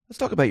Let's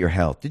talk about your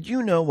health. Did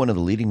you know one of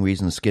the leading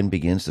reasons skin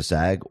begins to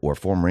sag or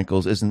form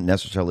wrinkles isn't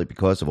necessarily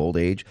because of old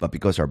age, but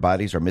because our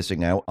bodies are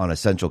missing out on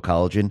essential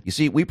collagen? You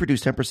see, we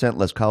produce 10%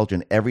 less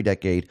collagen every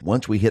decade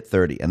once we hit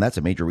 30, and that's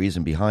a major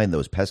reason behind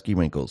those pesky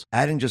wrinkles.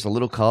 Adding just a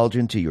little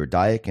collagen to your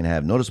diet can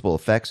have noticeable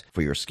effects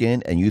for your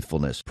skin and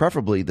youthfulness.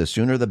 Preferably, the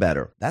sooner the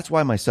better. That's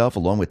why myself,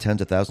 along with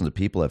tens of thousands of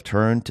people, have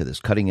turned to this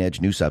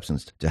cutting-edge new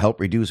substance to help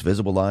reduce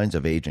visible lines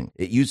of aging.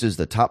 It uses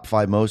the top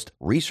 5 most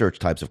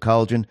researched types of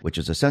collagen, which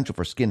is essential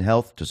for skin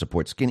health to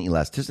support skin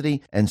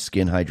elasticity and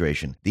skin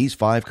hydration. These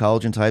 5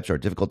 collagen types are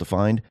difficult to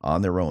find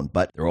on their own,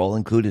 but they're all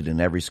included in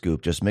every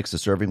scoop. Just mix the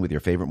serving with your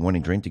favorite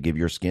morning drink to give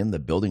your skin the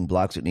building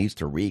blocks it needs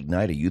to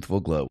reignite a youthful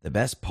glow. The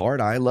best part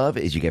I love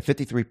is you get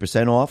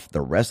 53% off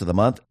the rest of the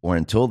month or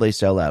until they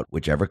sell out,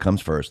 whichever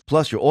comes first.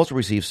 Plus, you'll also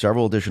receive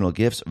several additional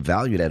gifts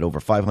valued at over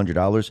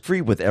 $500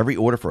 free with every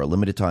order for a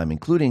limited time,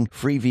 including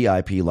free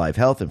VIP live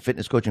health and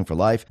fitness coaching for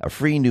life, a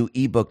free new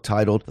ebook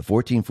titled The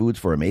 14 Foods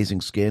for Amazing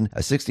Skin,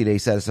 a 60-day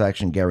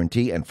satisfaction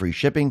guarantee, and free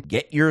shipping.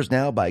 Get yours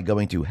now by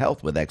going to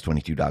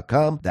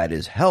healthwithx22.com. That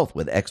is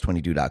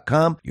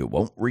healthwithx22.com. You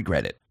won't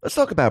regret it. Let's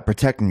talk about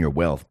protecting your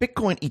wealth.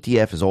 Bitcoin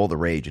ETF is all the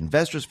rage.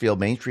 Investors feel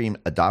mainstream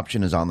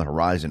adoption is on the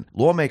horizon.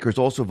 Lawmakers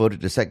also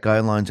voted to set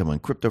guidelines on when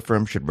crypto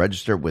firms should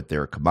register with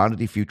their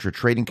Commodity Future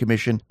Trading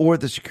Commission or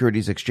the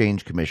Securities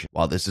Exchange Commission.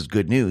 While this is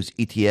good news,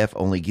 ETF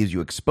only gives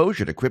you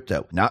exposure to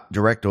crypto, not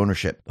direct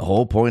ownership. The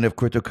whole point of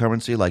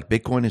cryptocurrency like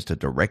Bitcoin is to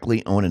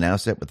directly own an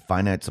asset with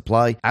finite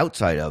supply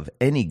outside of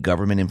any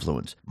government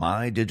influence.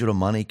 My Digital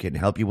Money can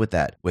help you with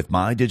that. With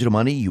My Digital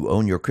Money, you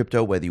own your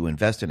crypto whether you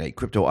invest in a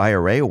crypto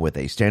IRA or with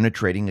a standard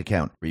trading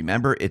account.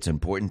 Remember, it's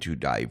important to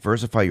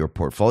diversify your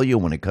portfolio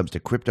when it comes to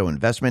crypto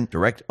investment.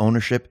 Direct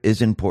ownership is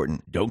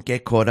important. Don't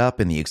get caught up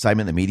in the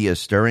excitement the media is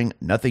stirring.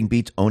 Nothing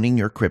beats owning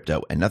your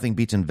crypto, and nothing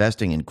beats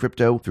investing in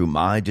crypto through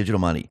My Digital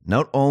Money.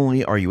 Not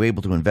only are you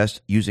able to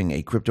invest using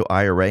a crypto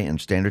IRA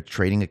and standard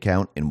trading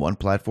account in one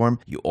platform,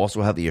 you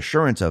also have the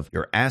assurance of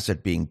your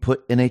asset being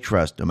put in a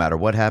trust. No matter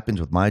what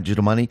happens with My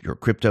Digital Money, your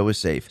crypto is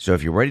safe. So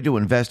if you're ready to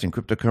invest in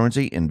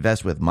cryptocurrency,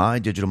 invest with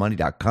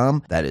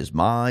MyDigitalMoney.com. That is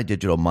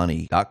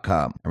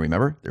MyDigitalMoney.com. And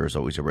remember, there is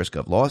always a risk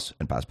of loss,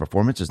 and past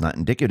performance is not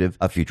indicative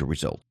of future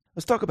results.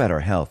 Let's talk about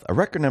our health. A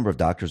record number of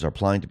doctors are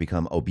applying to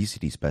become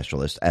obesity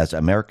specialists as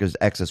America's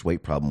excess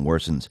weight problem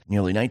worsens.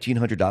 Nearly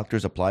 1,900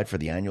 doctors applied for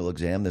the annual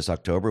exam this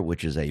October,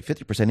 which is a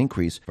 50%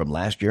 increase from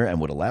last year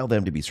and would allow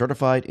them to be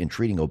certified in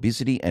treating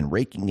obesity and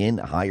raking in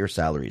higher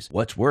salaries.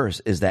 What's worse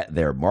is that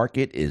their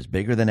market is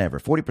bigger than ever.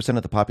 40%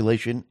 of the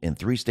population in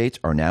 3 states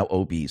are now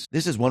obese.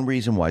 This is one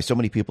reason why so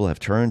many people have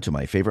turned to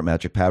my favorite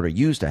magic powder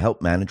used to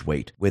help manage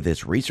weight. With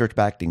its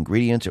research-backed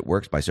ingredients, it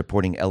works by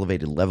supporting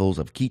elevated levels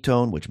of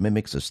ketone, which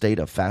mimics a state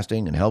of fasting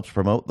and helps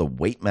promote the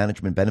weight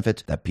management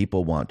benefits that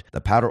people want.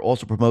 The powder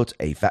also promotes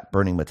a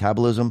fat-burning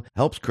metabolism,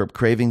 helps curb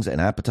cravings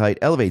and appetite,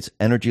 elevates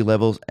energy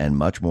levels, and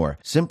much more.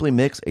 Simply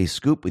mix a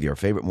scoop with your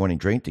favorite morning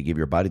drink to give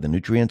your body the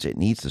nutrients it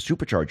needs to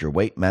supercharge your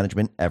weight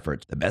management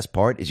efforts. The best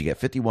part is you get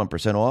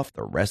 51% off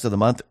the rest of the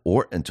month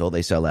or until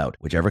they sell out,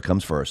 whichever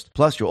comes first.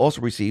 Plus, you'll also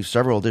receive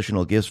several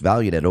additional gifts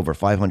valued at over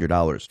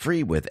 $500,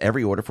 free with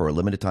every order for a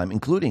limited time,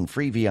 including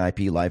free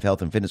VIP live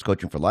health and fitness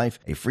coaching for life,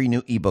 a free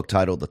new ebook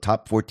titled The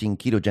Top 14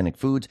 Ketogenic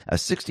Foods, a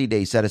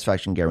 60-day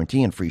satisfaction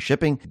guarantee, and free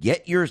shipping.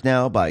 Get yours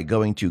now by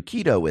going to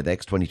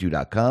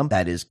ketowithx22.com.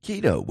 That is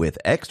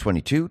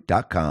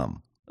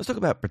ketowithx22.com. Let's talk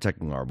about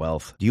protecting our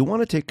wealth. Do you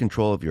want to take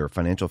control of your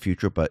financial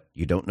future, but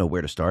you don't know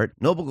where to start?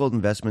 Noble Gold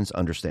Investments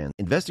understands.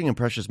 Investing in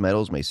precious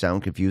metals may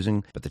sound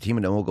confusing, but the team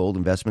at Noble Gold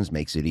Investments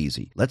makes it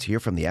easy. Let's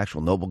hear from the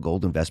actual Noble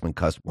Gold Investment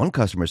customer. One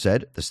customer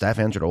said, "The staff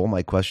answered all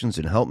my questions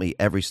and helped me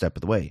every step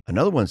of the way."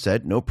 Another one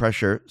said, "No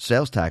pressure,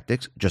 sales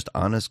tactics, just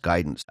honest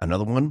guidance."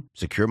 Another one,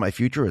 "Secure my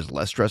future is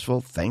less stressful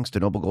thanks to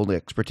Noble Gold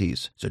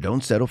expertise." So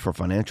don't settle for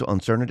financial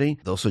uncertainty.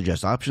 They'll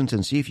suggest options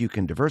and see if you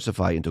can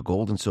diversify into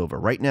gold and silver.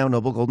 Right now,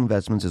 Noble Gold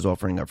Investments is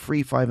offering a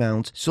free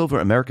 5-ounce silver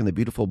American the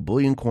Beautiful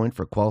bullion coin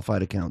for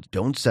qualified accounts.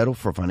 Don't settle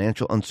for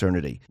financial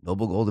uncertainty.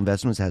 Noble Gold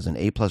Investments has an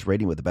A+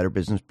 rating with the Better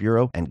Business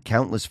Bureau and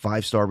countless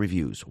 5-star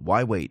reviews.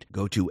 Why wait?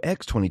 Go to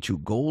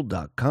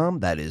x22gold.com.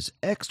 That is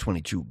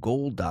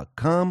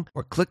x22gold.com,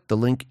 or click the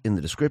link in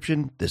the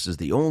description. This is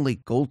the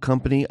only gold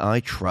company I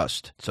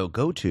trust. So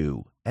go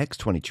to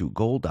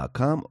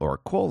x22gold.com or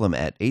call them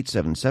at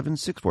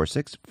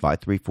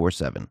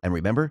 877-646-5347. And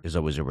remember, there's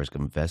always a risk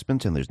of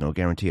investments and there's no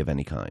guarantee of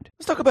any kind.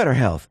 Let's talk about our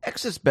health.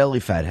 Excess belly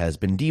fat has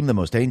been deemed the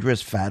most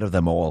dangerous fat of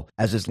them all,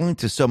 as it's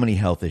linked to so many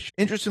health issues.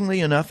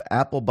 Interestingly enough,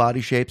 apple body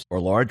shapes or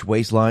large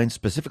waistlines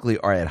specifically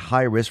are at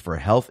high risk for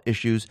health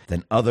issues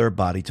than other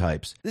body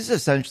types. This is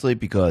essentially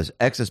because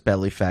excess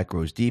belly fat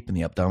grows deep in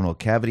the abdominal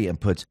cavity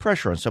and puts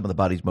pressure on some of the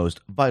body's most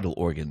vital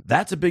organs.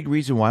 That's a big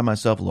reason why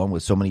myself, along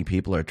with so many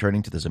people, are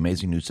turning to this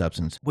amazing new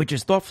substance, which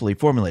is thoughtfully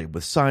formulated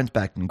with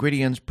science-backed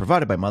ingredients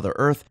provided by Mother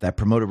Earth that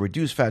promote a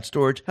reduced fat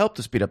storage, help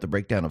to speed up the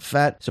breakdown of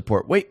fat,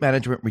 support weight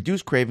management,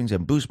 reduce cravings,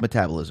 and boost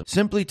metabolism.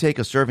 Simply take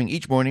a serving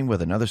each morning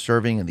with another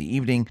serving in the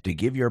evening to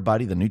give your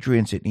body the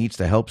nutrients it needs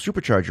to help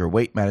supercharge your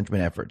weight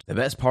management efforts. The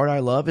best part I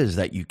love is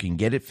that you can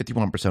get it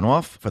 51%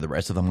 off for the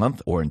rest of the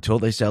month or until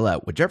they sell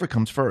out, whichever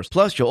comes first.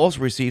 Plus, you'll also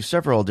receive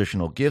several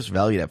additional gifts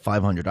valued at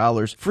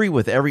 $500, free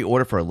with every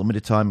order for a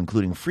limited time,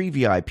 including free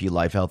VIP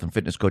life health and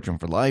fitness coaching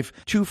for life,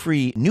 2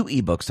 free new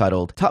ebooks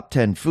titled Top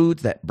 10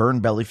 Foods That Burn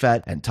Belly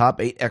Fat and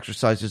Top 8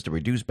 Exercises to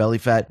Reduce Belly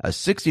Fat, a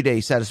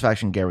 60-day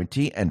satisfaction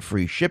guarantee, and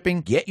free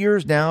shipping. Get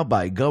yours now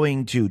by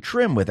going to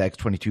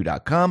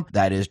trimwithx22.com.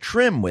 That is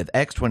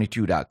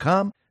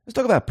trimwithx22.com. Let's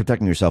talk about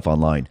protecting yourself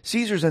online.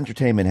 Caesars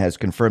Entertainment has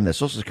confirmed that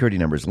Social Security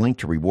numbers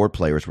linked to reward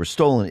players were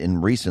stolen in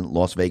recent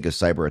Las Vegas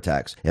cyber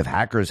attacks. If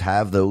hackers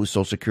have those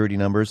Social Security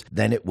numbers,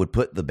 then it would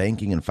put the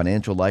banking and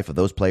financial life of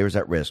those players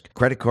at risk.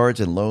 Credit cards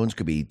and loans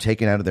could be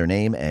taken out of their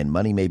name and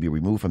money may be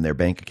removed from their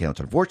bank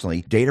accounts.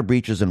 Unfortunately, data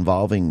breaches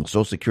involving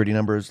Social Security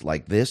numbers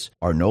like this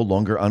are no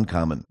longer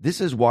uncommon. This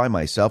is why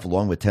myself,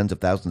 along with tens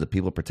of thousands of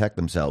people, protect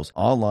themselves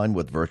online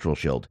with Virtual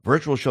Shield.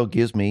 Virtual Shield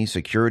gives me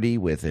security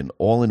with an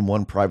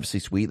all-in-one privacy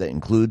suite that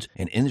includes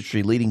an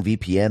industry-leading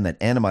VPN that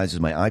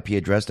anonymizes my IP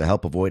address to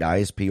help avoid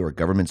ISP or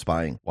government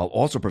spying, while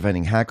also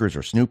preventing hackers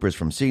or snoopers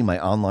from seeing my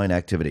online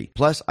activity.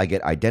 Plus, I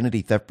get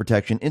identity theft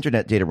protection,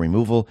 internet data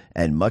removal,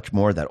 and much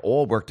more that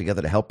all work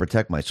together to help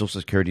protect my Social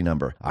Security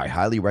number. I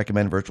highly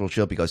recommend Virtual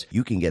Shield because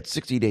you can get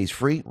 60 days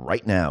free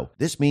right now.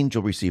 This means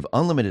you'll receive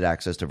unlimited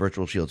access to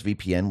Virtual Shield's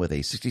VPN with a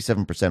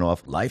 67%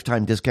 off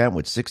lifetime discount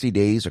with 60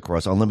 days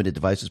across unlimited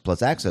devices,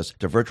 plus access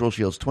to Virtual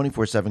Shield's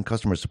 24/7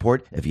 customer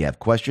support if you have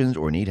questions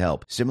or need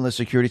help. Similar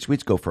security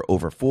suites go for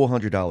over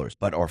 $400,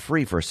 but are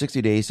free for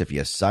 60 days if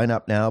you sign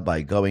up now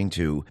by going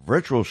to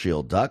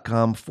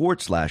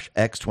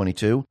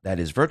virtualshield.com/X22. That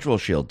is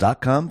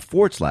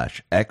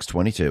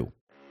virtualshield.com/X22.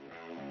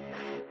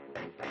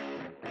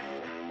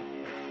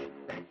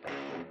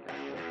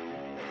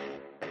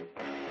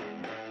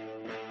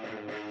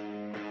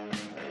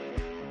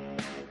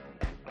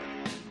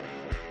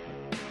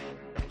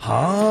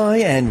 Hi,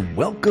 and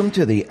welcome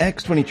to the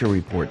X22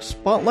 Report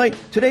Spotlight.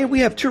 Today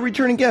we have 2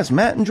 returning guests,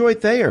 Matt and Joy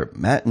Thayer.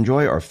 Matt and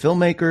Joy are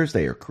filmmakers.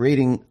 They are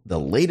creating the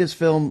latest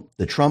film,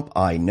 The Trump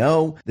I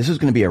Know. This is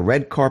going to be a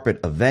red carpet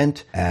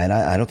event, and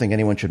I don't think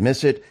anyone should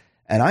miss it.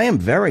 And I am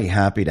very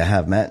happy to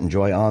have Matt and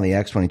Joy on the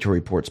X22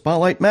 Report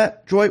Spotlight.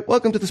 Matt, Joy,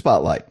 welcome to the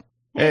Spotlight.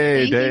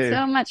 Hey, Thank Dave. you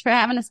so much for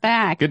having us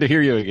back. Good to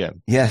hear you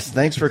again. Yes,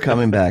 thanks for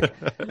coming back.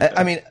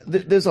 I mean,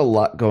 there's a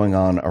lot going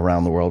on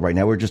around the world right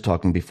now. We were just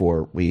talking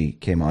before we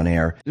came on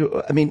air.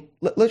 I mean,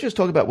 let's just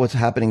talk about what's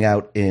happening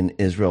out in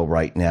Israel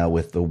right now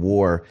with the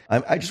war.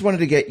 I just wanted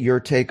to get your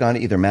take on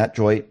it, either Matt,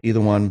 Joy, either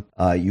one.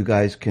 You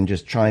guys can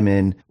just chime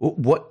in.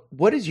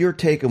 What is your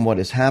take on what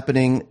is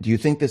happening? Do you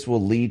think this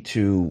will lead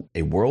to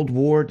a world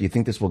war? Do you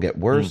think this will get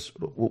worse?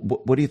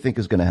 What do you think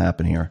is going to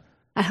happen here?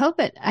 I hope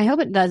it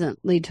doesn't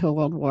lead to a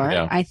world war.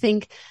 Yeah. I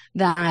think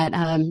that,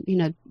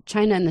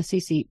 China and the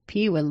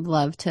CCP would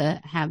love to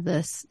have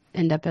this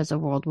end up as a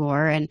world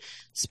war and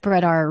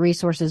spread our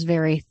resources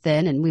very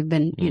thin. And we've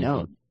been,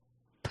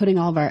 putting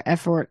all of our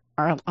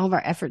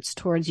efforts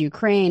towards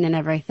Ukraine and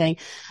everything.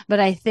 But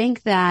I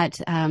think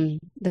that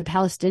the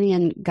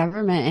Palestinian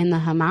government and the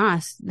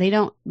Hamas, they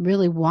don't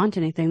really want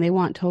anything. They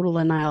want total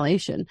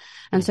annihilation.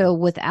 And so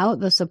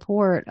without the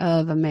support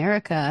of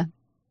America,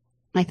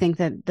 I think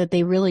that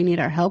they really need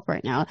our help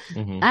right now.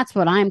 Mm-hmm. That's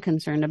what I'm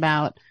concerned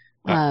about.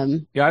 I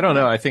don't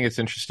know. I think it's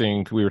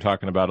interesting. We were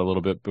talking about a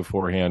little bit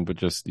beforehand, but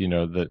just,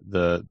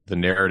 the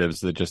narratives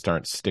that just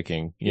aren't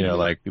sticking,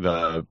 like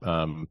the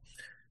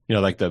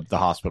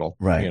hospital,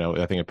 right.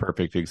 I think a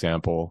perfect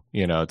example,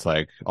 it's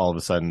like all of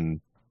a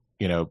sudden,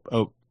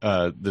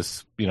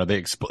 this,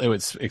 it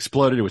was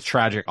exploded. It was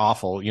tragic,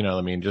 awful,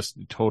 just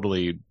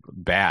totally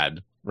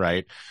bad.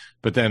 Right.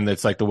 But then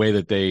it's like the way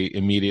that they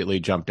immediately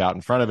jumped out in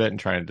front of it and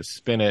trying to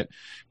spin it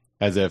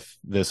as if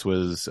this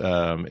was,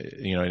 an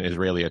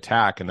Israeli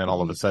attack. And then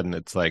all of a sudden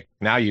it's like,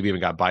 now you've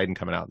even got Biden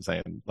coming out and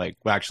saying, like,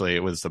 well, actually,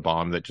 it was a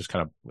bomb that just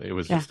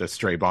just a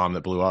stray bomb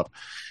that blew up.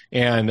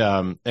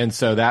 And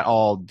so that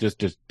all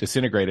just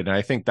disintegrated. And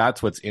I think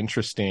that's what's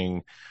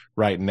interesting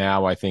right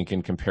now, I think,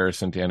 in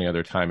comparison to any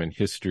other time in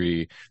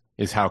history,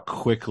 is how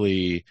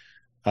quickly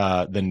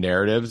the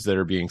narratives that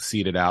are being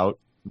seeded out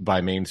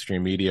by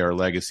mainstream media or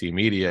legacy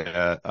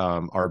media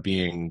are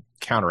being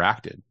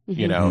counteracted,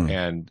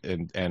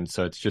 and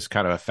so it's just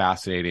kind of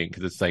fascinating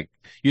because it's like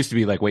used to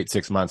be like wait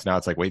 6 months, now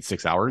it's like wait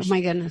 6 hours. Oh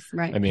my goodness,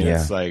 right? I mean,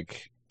 it's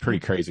like pretty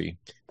crazy.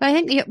 But I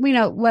think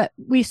what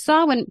we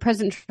saw when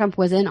President Trump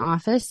was in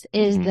office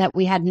is that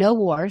we had no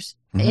wars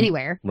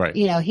anywhere. Right.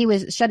 He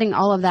was shutting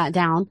all of that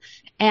down,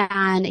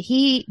 and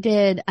he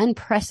did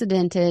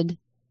unprecedented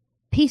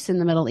peace in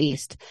the Middle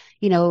East.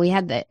 We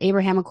had the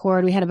Abraham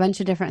Accord. We had a bunch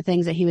of different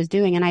things that he was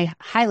doing. And I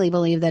highly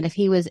believe that if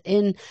he was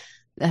in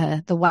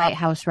the White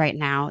House right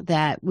now,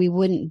 that we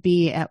wouldn't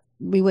be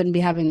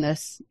having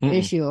this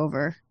issue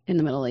over in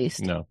the Middle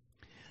East. No.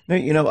 No,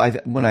 you know,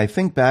 when I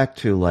think back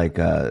to like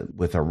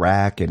with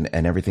Iraq and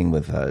everything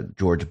with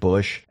George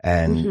Bush,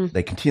 and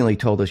they continually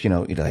told us, you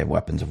know, they have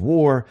weapons of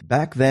war.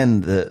 Back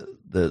then,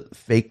 the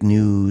fake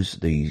news,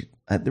 there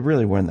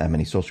really weren't that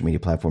many social media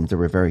platforms. They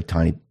were very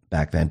tiny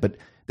back then, but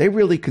they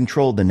really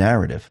controlled the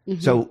narrative.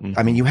 So,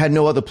 I mean, you had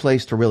no other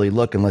place to really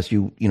look unless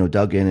you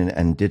dug in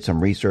and did some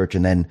research,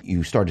 and then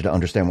you started to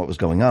understand what was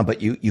going on, but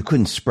you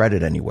couldn't spread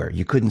it anywhere.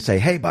 You couldn't say,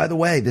 hey, by the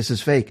way, this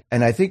is fake.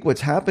 And I think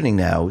what's happening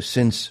now,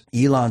 since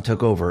Elon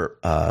took over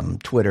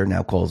Twitter,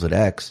 now calls it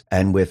X,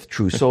 and with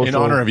True Social. In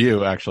honor of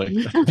you,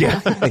 actually.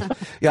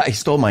 Yeah, he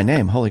stole my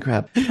name. Holy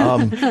crap.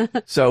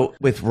 So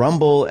with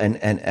Rumble and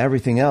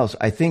everything else,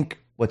 I think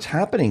what's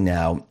happening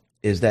now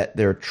is that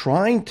they're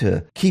trying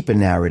to keep a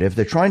narrative.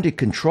 They're trying to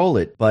control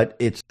it, but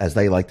it's, as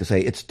they like to say,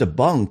 it's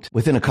debunked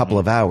within a couple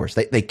of hours.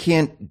 They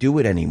can't do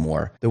it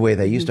anymore the way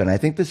they used to. And I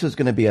think this is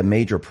going to be a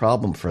major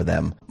problem for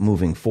them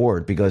moving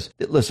forward because,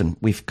 listen,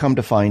 we've come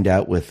to find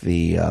out with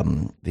the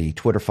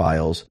Twitter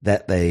files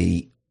that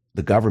the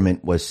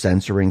government was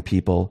censoring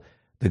people.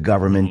 The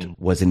government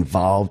was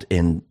involved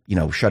in,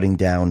 shutting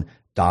down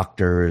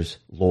doctors,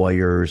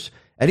 lawyers,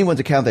 anyone's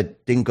account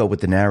that didn't go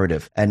with the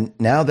narrative. And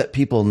now that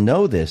people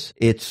know this,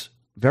 it's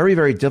very,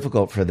 very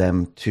difficult for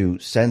them to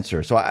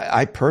censor. So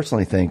I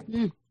personally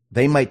think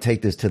they might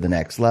take this to the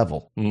next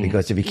level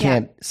because if you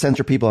can't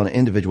censor people on an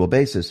individual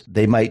basis,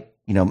 they might,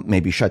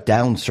 maybe shut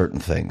down certain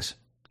things.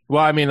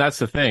 Well, I mean, that's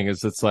the thing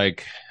is it's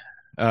like,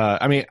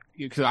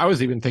 because I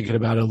was even thinking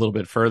about it a little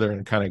bit further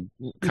and kind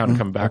of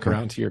come back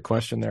around to your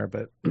question there,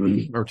 but,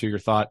 or to your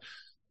thought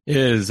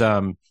is,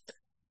 growing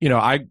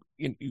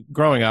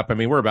up, I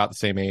mean, we're about the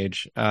same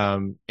age.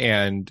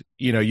 And,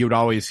 you would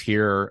always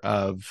hear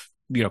of,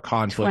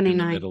 conflict 29. In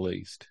the Middle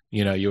East.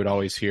 You would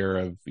always hear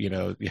of,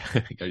 yeah,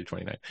 you're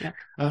 29.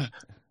 Yeah.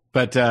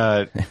 But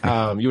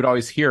you would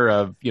always hear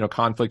of,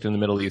 conflict in the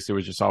Middle East. There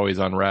was just always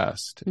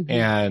unrest.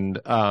 And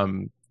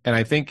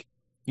I think,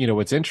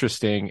 what's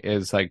interesting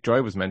is like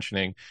Joy was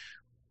mentioning,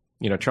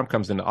 Trump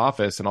comes into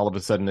office and all of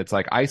a sudden it's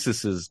like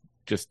ISIS is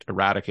just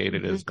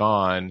eradicated, is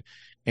gone.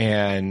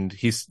 And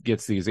he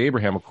gets these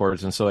Abraham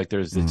Accords. And so like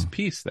there's this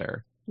peace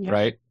there. Yeah.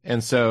 Right.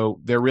 And so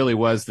there really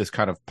was this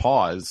kind of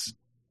pause,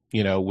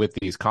 with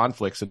these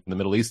conflicts in the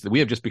Middle East that we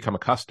have just become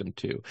accustomed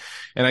to.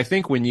 And I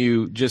think when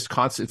you just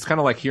it's kind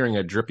of like hearing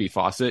a drippy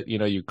faucet,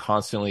 you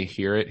constantly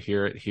hear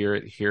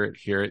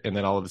it. And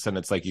then all of a sudden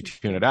it's like you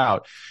tune it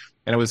out.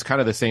 And it was kind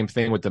of the same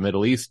thing with the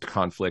Middle East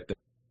conflict that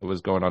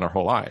was going on our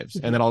whole lives.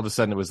 And then all of a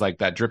sudden it was like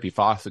that drippy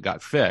faucet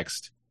got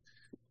fixed.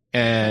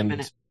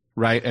 And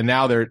right. And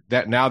now they're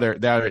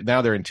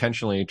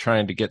intentionally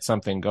trying to get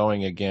something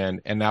going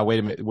again. And now, wait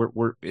a minute,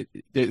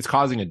 it's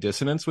causing a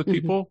dissonance with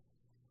people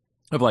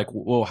of like,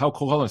 well,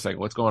 hold on a second,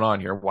 what's going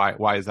on here?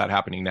 Why is that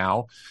happening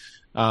now?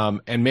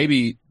 And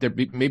maybe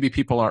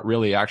people aren't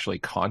really actually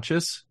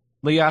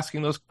consciously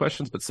asking those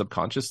questions, but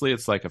subconsciously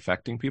it's like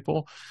affecting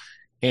people.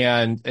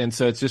 And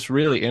so it's just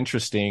really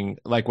interesting,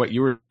 like what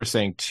you were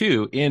saying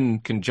too, in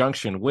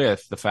conjunction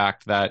with the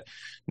fact that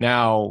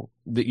now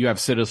that you have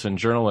citizen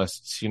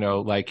journalists,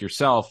 like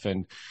yourself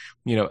and,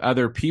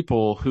 other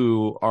people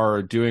who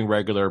are doing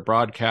regular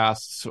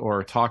broadcasts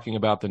or talking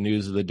about the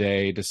news of the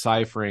day,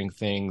 deciphering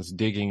things,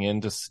 digging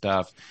into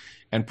stuff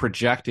and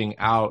projecting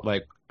out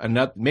like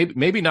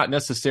maybe not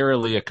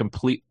necessarily a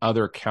complete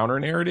other counter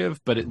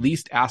narrative, but at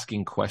least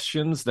asking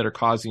questions that are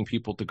causing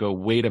people to go,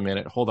 wait a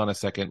minute, hold on a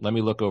second, let me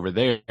look over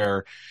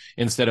there,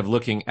 instead of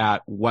looking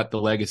at what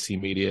the legacy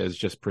media is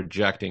just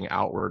projecting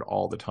outward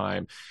all the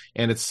time.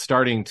 And it's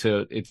starting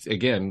to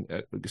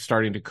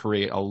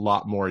create a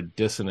lot more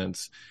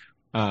dissonance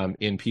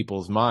in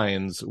people's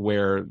minds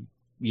where,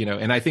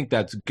 and I think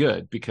that's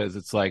good because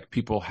it's like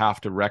people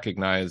have to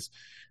recognize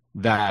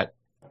that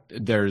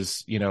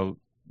there's,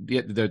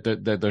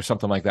 there's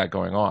something like that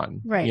going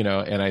on, right?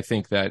 And I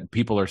think that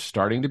people are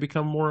starting to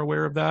become more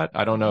aware of that.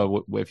 I don't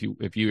know if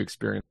you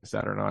experience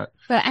that or not.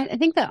 But I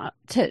think that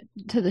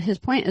his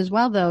point as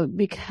well, though,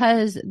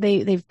 because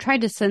they've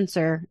tried to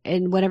censor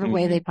in whatever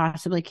way they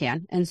possibly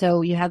can, and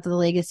so you have the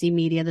legacy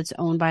media that's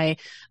owned by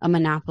a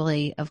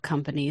monopoly of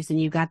companies, and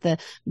you've got the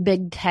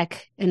big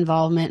tech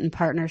involvement and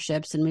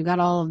partnerships, and we've got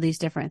all of these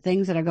different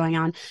things that are going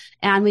on,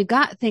 and we've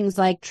got things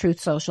like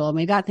Truth Social, and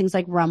we've got things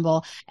like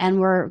Rumble, and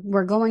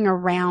we're going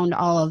around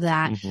all of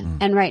that.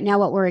 And right now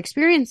what we're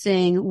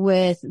experiencing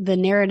with the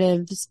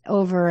narratives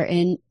over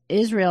in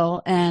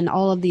Israel and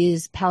all of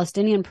these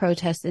Palestinian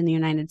protests in the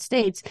United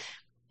States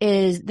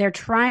is they're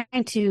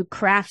trying to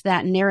craft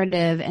that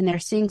narrative and they're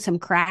seeing some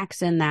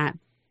cracks in that.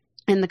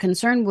 And the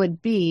concern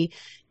would be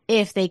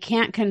if they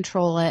can't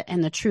control it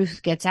and the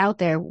truth gets out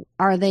there,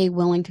 are they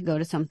willing to go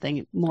to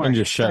something more and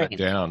just shut it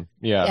down?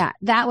 Yeah,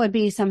 that would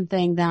be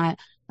something that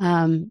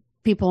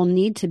people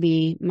need to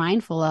be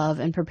mindful of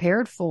and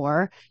prepared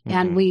for.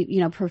 And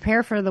we,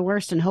 prepare for the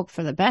worst and hope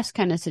for the best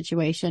kind of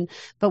situation.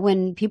 But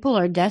when people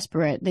are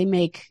desperate, they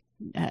make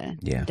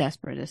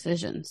desperate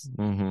decisions.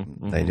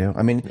 They do.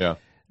 I mean,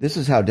 this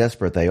is how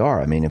desperate they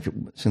are. I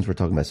mean, since we're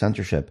talking about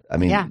censorship, I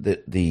mean,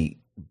 the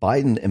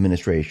Biden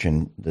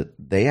administration, that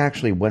they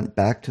actually went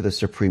back to the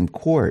Supreme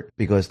Court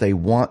because they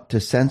want to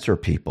censor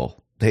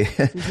people. They,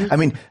 I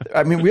mean,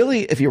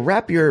 really, if you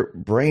wrap your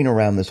brain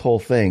around this whole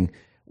thing,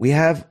 we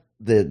have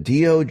the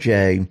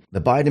DOJ,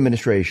 the Biden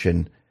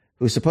administration,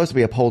 who's supposed to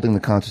be upholding the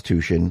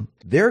Constitution.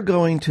 They're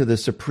going to the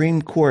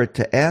Supreme Court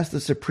to ask the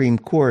Supreme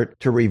Court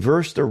to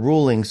reverse the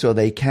ruling so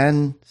they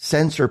can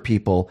censor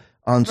people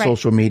on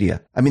social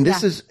media. I mean,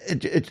 this is,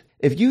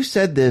 if you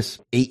said this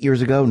 8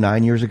 years ago,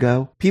 9 years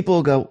ago, people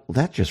will go, well,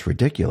 that's just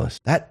ridiculous.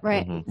 That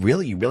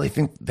really, you really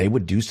think they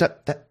would do something?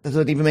 That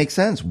doesn't even make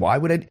sense. Why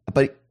would I?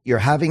 But you're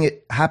having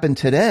it happen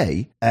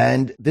today.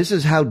 And this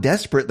is how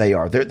desperate they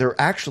are. They're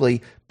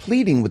actually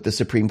pleading with the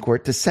Supreme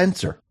Court to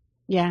censor.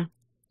 Yeah.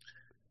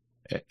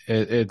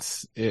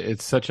 It's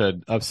such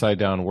an upside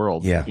down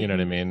world. Yeah. You know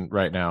what I mean?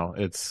 Right now,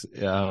 it's,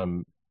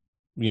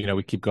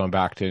 we keep going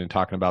back to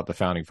talking about the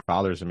founding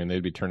fathers. I mean,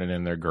 they'd be turning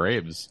in their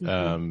graves.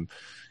 But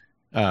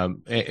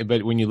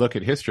when you look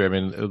at history, I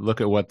mean,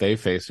 look at what they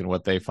faced and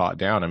what they fought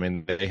down. I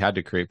mean, they had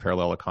to create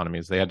parallel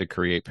economies. They had to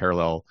create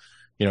parallel,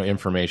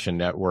 information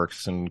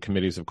networks and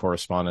committees of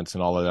correspondence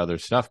and all that other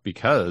stuff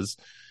because,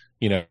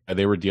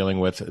 they were dealing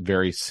with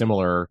very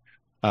similar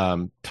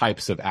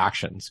types of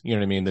actions. You know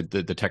what I mean?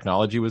 The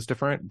technology was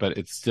different, but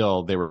it's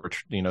still, they were,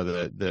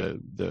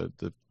 the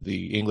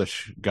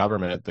English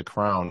government, the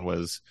crown,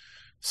 was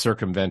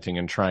circumventing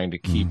and trying to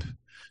keep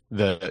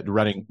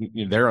running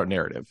their own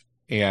narrative.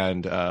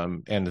 And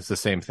it's the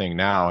same thing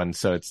now. And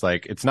so it's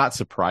like, it's not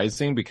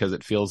surprising because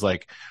it feels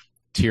like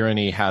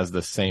tyranny has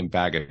the same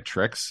bag of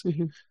tricks,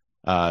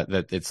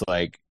 that it's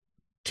like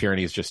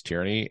tyranny is just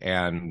tyranny,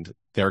 and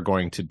they're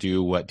going to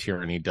do what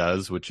tyranny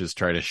does, which is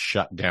try to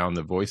shut down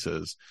the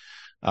voices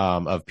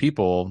of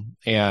people.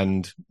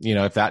 And,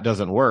 if that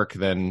doesn't work,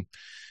 then,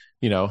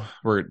 who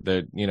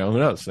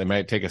knows? They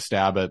might take a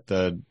stab at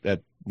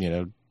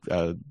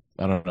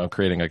I don't know,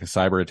 creating like a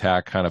cyber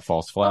attack kind of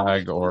false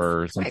flag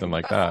or something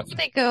like that. If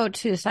they go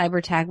to cyber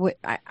attack,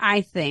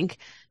 I think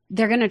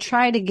they're going to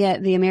try to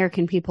get the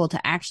American people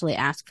to actually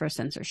ask for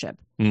censorship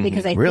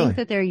because I think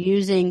that they're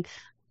using,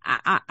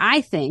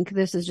 I think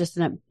this is just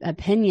an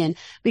opinion,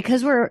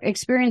 because we're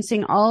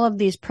experiencing all of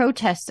these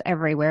protests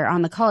everywhere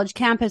on the college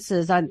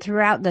campuses,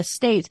 throughout the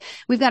states.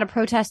 We've got a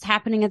protest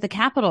happening at the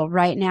Capitol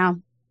right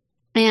now.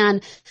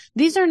 And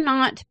these are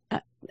not,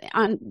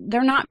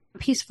 they're not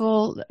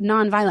peaceful,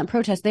 nonviolent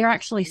protests. They're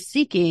actually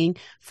seeking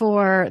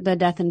for the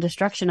death and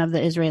destruction of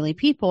the Israeli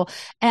people.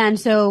 And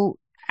so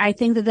I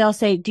think that they'll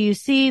say, do you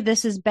see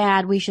this is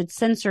bad? We should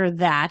censor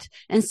that,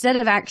 instead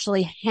of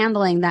actually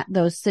handling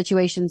those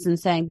situations and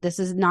saying this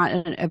is not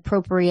an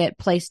appropriate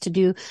place to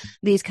do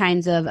these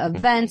kinds of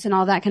events and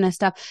all that kind of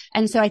stuff.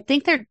 And so I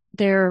think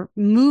they're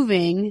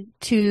moving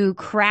to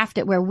craft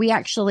it where we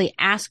actually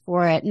ask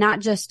for it, not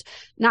just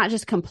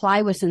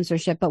comply with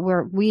censorship, but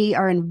we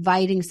are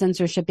inviting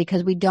censorship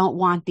because we don't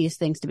want these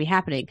things to be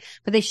happening.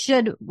 But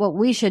what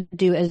we should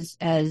do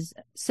as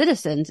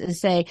citizens is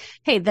say,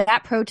 hey,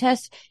 that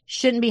protest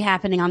shouldn't be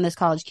happening on this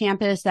college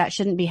campus. That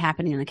shouldn't be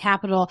happening in the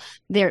Capitol.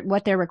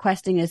 What they're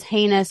requesting is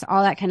heinous,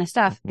 all that kind of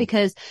stuff,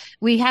 because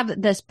we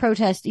have this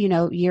protest,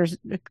 a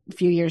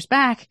few years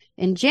back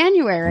in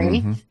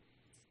January.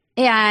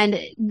 And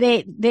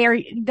they're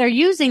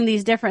using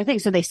these different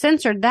things. So they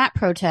censored that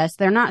protest.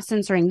 They're not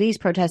censoring these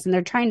protests, and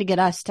they're trying to get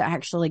us to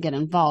actually get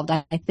involved.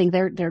 I think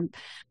they're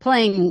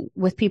playing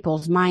with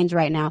people's minds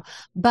right now.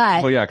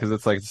 But well, yeah, because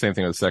it's like the same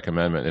thing with the Second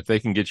Amendment. If they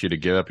can get you to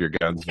give up your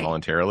guns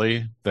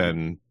voluntarily,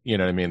 then you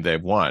know what I mean,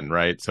 they've won,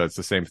 right? So it's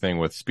the same thing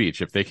with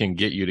speech. If they can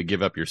get you to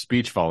give up your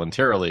speech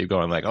voluntarily,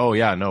 going like, oh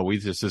yeah, no,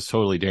 this is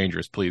totally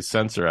dangerous, please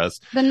censor us.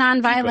 The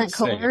nonviolent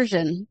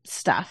coercion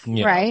stuff,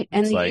 right?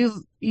 And like,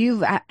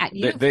 you've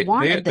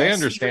wanted this. They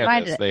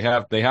understand this.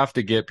 They have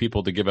to get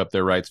people to give up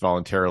their rights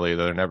voluntarily.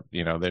 They're never,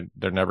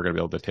 they're never going to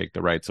be able to take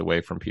the rights away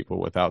from people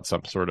without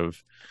some sort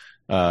of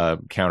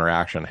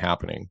counteraction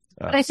happening.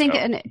 But I think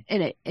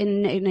in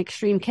an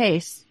extreme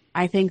case,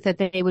 I think that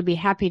they would be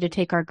happy to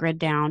take our grid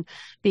down,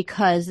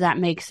 because that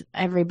makes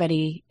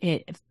everybody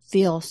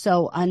feel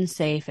so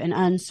unsafe and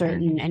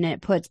uncertain, and it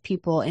puts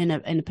people in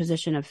a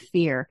position of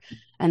fear.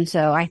 And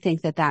so I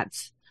think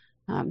that's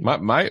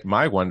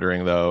my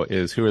wondering though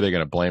is, who are they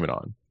going to blame it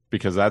on?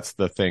 Because that's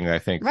the thing. I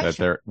think Russia.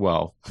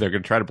 That they're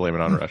going to try to blame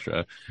it on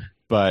Russia.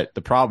 But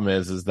the problem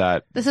is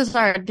that this is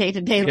our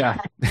day-to-day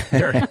life.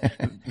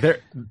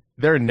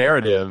 Their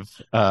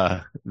narrative,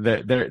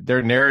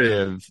 their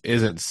narrative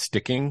isn't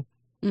sticking.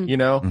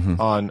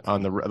 On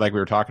the, like we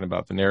were talking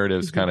about, the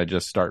narratives kind of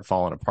just start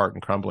falling apart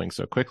and crumbling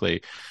so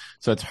quickly.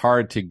 So it's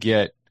hard to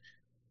get,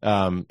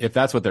 if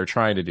that's what they're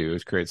trying to do,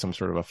 is create some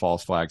sort of a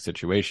false flag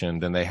situation,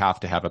 then they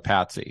have to have a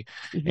patsy,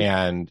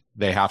 and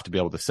they have to be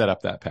able to set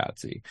up that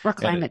patsy or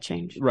climate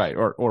change, right?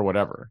 Or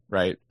whatever,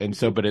 right? And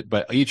so,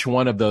 but each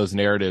one of those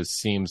narratives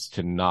seems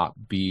to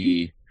not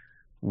be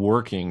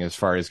working as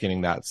far as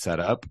getting that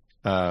set up.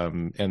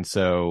 And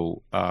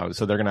so they're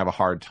going to have a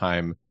hard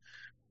time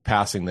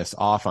passing this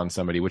off on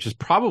somebody, which is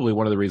probably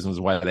one of the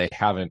reasons why they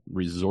haven't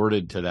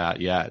resorted to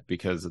that yet,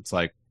 because it's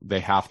like, they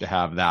have to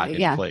have that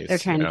in place. They're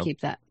trying to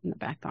keep that in the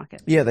back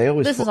pocket. Yeah, they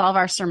always. This is all of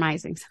our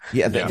surmisings.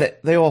 Yeah,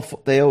 they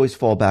always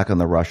fall back on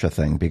the Russia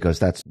thing because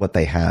that's what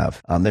they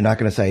have. They're not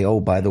going to say, oh,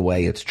 by the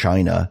way, it's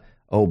China.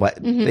 Oh,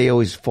 but they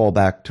always fall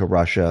back to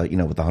Russia.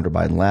 With the Hunter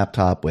Biden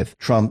laptop, with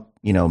Trump,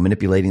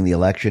 manipulating the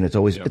election. It's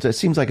always. It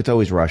seems like it's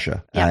always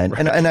Russia. Yeah,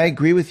 and I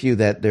agree with you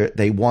that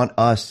they want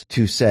us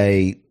to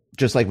say,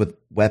 just like with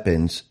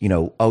weapons,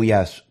 oh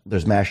yes,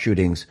 there's mass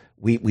shootings.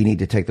 We need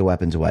to take the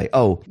weapons away.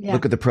 Oh,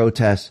 look at the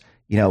protests.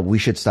 We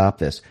should stop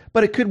this.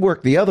 But it could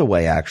work the other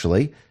way,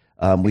 actually.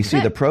 We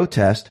see the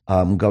protest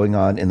going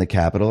on in the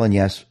Capitol. And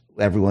yes,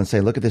 everyone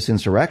say, look at this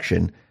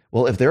insurrection.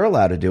 Well, if they're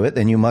allowed to do it,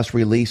 then you must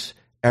release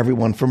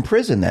everyone from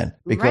prison then.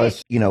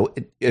 Because,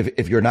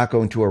 if you're not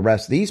going to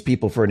arrest these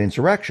people for an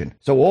insurrection.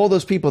 So all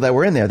those people that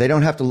were in there, they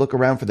don't have to look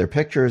around for their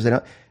pictures.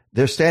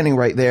 They're standing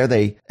right there.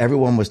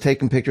 Everyone was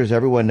taking pictures.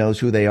 Everyone knows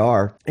who they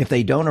are. If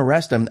they don't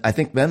arrest them, I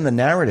think then the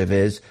narrative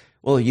is,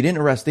 well, you didn't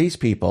arrest these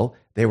people.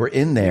 They were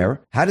in there.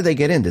 How did they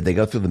get in? Did they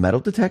go through the metal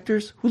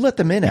detectors? Who let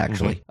them in,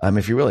 actually?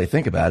 If you really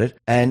think about it.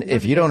 And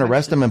if you don't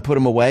arrest them and put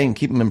them away and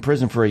keep them in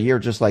prison for a year,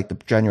 just like the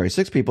January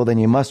 6 people, then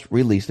you must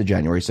release the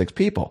January 6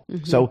 people.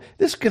 So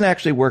this can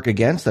actually work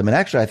against them. And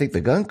actually, I think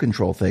the gun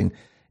control thing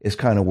is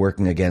kind of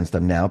working against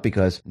them now,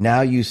 because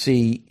now you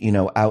see,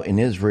 out in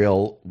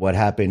Israel, what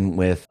happened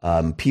with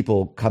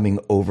people coming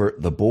over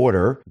the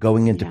border,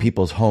 going into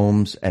people's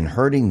homes and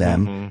hurting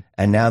them.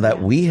 And now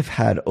that we have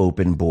had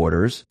open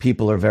borders,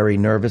 people are very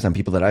nervous. And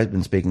people that I've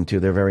been speaking to,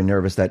 they're very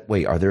nervous that,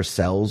 wait, are there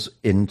cells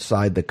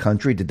inside the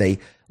country? Did they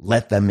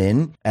let them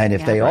in? And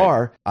if they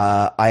are,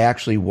 I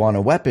actually want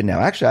a weapon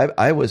now. Actually,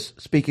 I was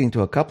speaking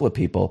to a couple of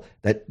people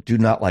that do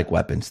not like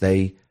weapons.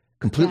 They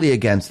completely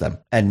against them.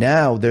 And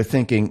now they're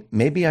thinking,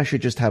 maybe I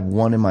should just have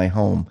one in my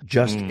home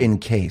just in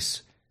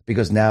case,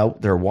 because now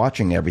they're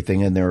watching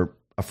everything and they're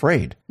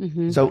afraid.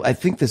 So I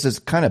think this is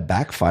kind of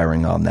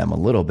backfiring on them a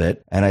little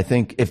bit. And I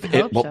think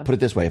put it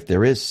this way, if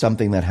there is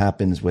something that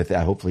happens with,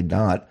 hopefully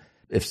not,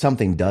 if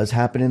something does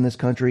happen in this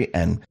country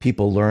and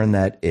people learn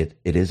that it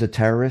is a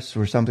terrorist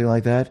or something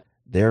like that,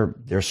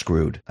 they're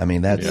screwed. I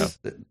mean, that's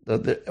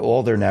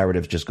all their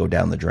narratives just go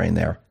down the drain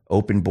there.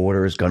 Open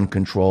borders, gun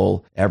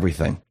control,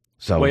 everything.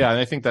 So, well, yeah, and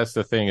I think that's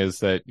the thing is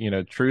that,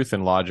 truth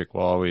and logic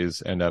will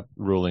always end up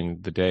ruling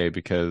the day,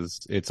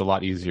 because it's a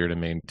lot easier to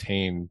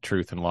maintain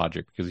truth and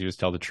logic because you just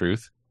tell the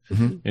truth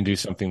and do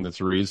something that's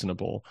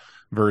reasonable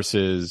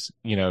versus,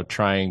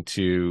 trying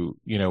to,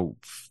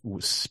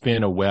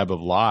 spin a web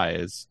of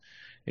lies.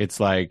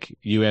 It's like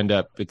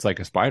it's like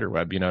a spider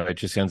web, it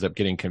just ends up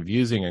getting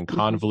confusing and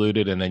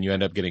convoluted, and then you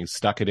end up getting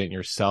stuck in it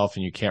yourself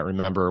and you can't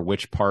remember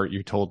which part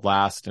you told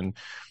last. And,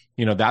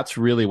 that's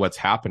really what's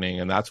happening.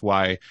 And that's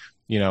why,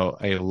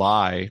 a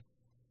lie,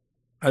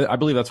 I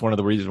believe that's one of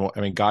the reasons.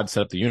 God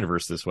set up the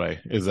universe this way,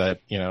 is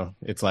that,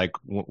 it's like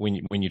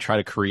when you try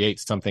to create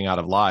something out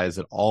of lies,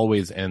 it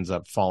always ends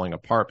up falling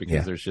apart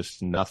because there's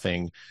just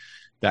nothing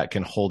that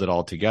can hold it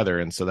all together.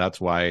 And so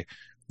that's why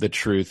the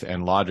truth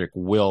and logic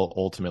will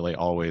ultimately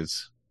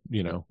always,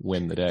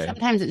 win the day.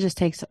 Sometimes it just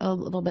takes a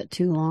little bit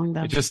too long,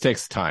 though. It just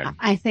takes time.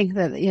 I think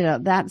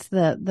that, that's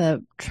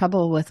the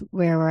trouble with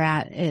where we're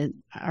at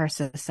in our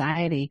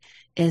society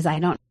is I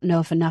don't know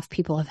if enough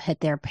people have hit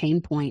their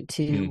pain point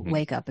to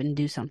wake up and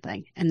do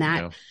something. And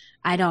that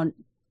I don't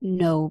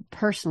know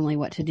personally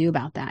what to do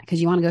about that,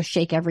 because you want to go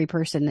shake every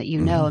person that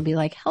you know and be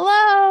like,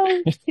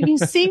 hello, can you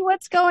see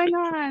what's going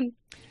on?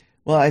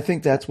 Well, I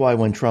think that's why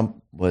when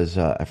Trump was,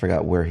 I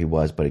forgot where he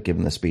was, but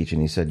given the speech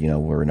and he said,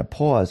 we're in a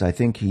pause, I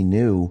think he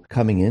knew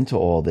coming into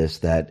all this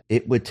that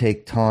it would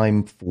take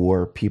time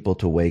for people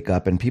to wake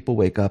up, and people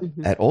wake up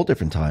at all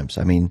different times.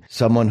 I mean,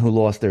 someone who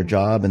lost their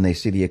job and they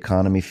see the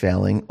economy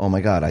failing, oh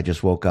my God, I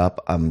just woke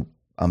up,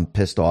 I'm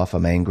pissed off,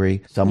 I'm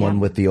angry.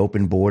 Someone with the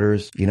open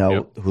borders,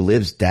 who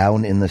lives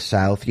down in the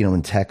South,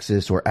 in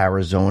Texas or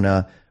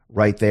Arizona,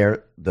 right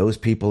there, those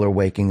people are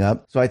waking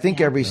up. So I think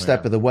every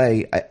step of the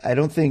way, I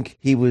don't think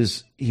he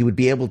would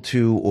be able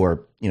to,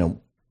 or,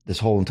 this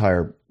whole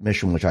entire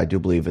mission, which I do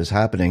believe is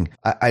happening,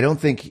 I don't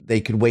think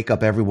they could wake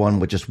up everyone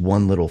with just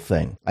one little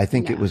thing. I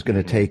think it was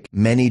going to take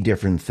many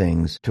different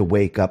things to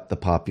wake up the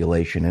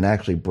population and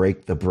actually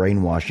break the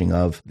brainwashing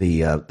of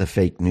the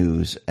fake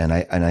news. And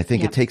I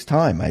think it takes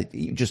time.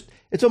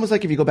 It's almost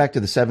like if you go back to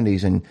the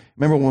 70s and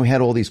remember when we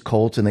had all these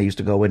cults and they used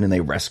to go in and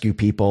they rescue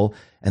people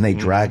and they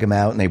drag them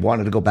out and they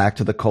wanted to go back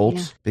to the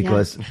cults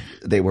because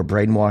they were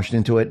brainwashed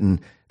into it,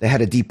 and they had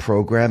to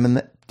deprogram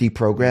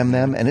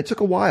them. And it took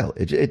a while.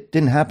 It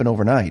didn't happen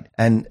overnight.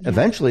 And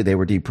eventually they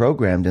were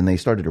deprogrammed and they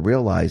started to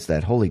realize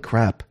that, holy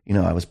crap,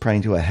 I was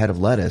praying to a head of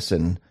lettuce,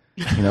 and,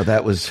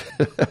 that was,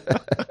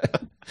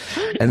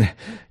 and,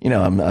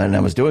 and I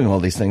was doing all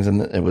these things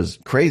and it was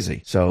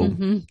crazy. So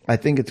I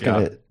think it's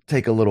going to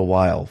take a little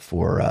while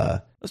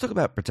for Let's talk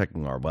about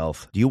protecting our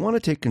wealth. Do you want to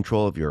take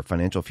control of your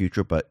financial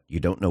future, but you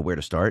don't know where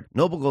to start?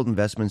 Noble Gold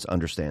Investments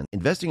understands.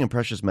 Investing in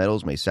precious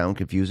metals may sound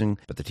confusing,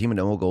 but the team at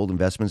Noble Gold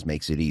Investments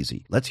makes it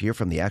easy. Let's hear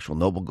from the actual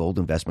Noble Gold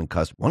Investment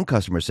customer. One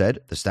customer said,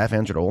 the staff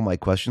answered all my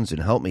questions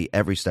and helped me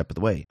every step of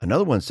the way.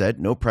 Another one said,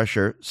 no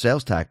pressure,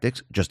 sales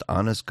tactics, just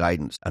honest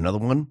guidance. Another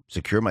one,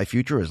 secure my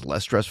future is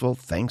less stressful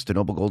thanks to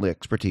Noble Gold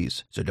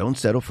expertise. So don't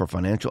settle for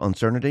financial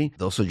uncertainty.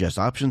 They'll suggest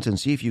options and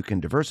see if you can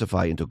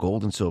diversify into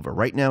gold and silver.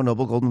 Right now,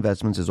 Noble Gold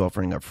Investments is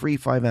offering a free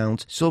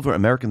 5-ounce silver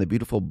American the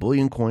Beautiful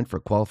bullion coin for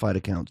qualified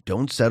accounts.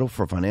 Don't settle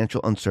for financial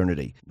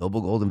uncertainty.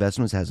 Noble Gold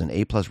Investments has an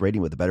A-plus rating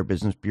with the Better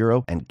Business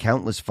Bureau and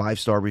countless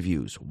 5-star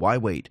reviews. Why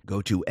wait?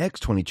 Go to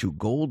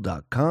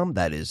x22gold.com.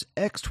 That is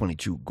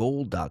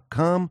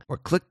x22gold.com, or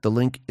click the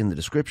link in the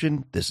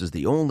description. This is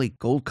the only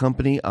gold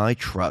company I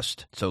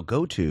trust. So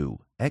go to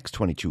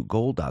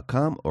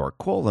x22gold.com or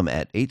call them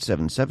at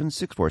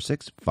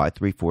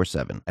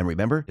 877-646-5347. And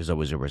remember, there's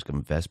always a risk of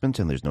investments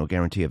and there's no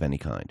guarantee of any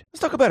kind.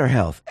 Let's talk about our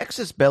health.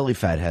 Excess belly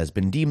fat has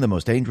been deemed the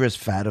most dangerous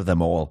fat of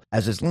them all,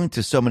 as it's linked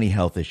to so many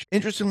health issues.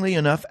 Interestingly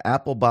enough,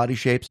 apple body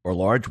shapes or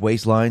large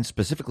waistlines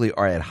specifically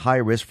are at high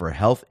risk for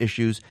health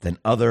issues than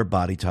other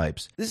body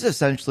types. This is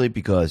essentially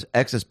because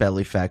excess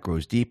belly fat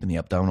grows deep in the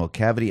abdominal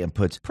cavity and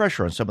puts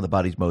pressure on some of the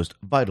body's most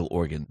vital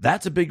organs.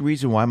 That's a big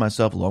reason why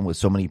myself, along with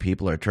so many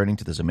people, are turning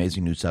to this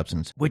amazing new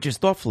substance, which is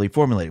thoughtfully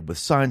formulated with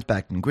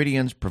science-backed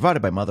ingredients provided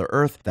by Mother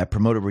Earth that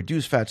promote a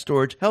reduced fat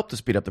storage, help to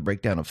speed up the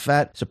breakdown of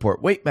fat,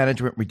 support weight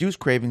management, reduce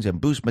cravings, and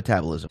boost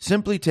metabolism.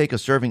 Simply take a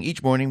serving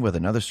each morning with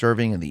another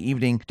serving in the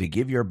evening to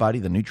give your body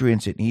the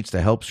nutrients it needs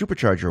to help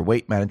supercharge your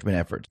weight management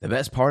efforts. The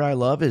best part I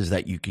love is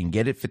that you can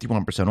get it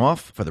 51%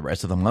 off for the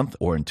rest of the month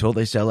or until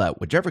they sell out,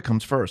 whichever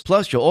comes first.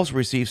 Plus, you'll also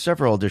receive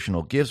several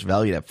additional gifts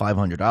valued at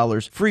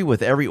 $500, free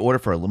with every order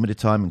for a limited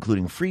time,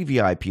 including free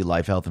VIP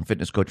life health and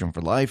fitness coaching for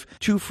life,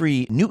 2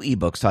 free new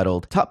ebooks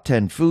titled Top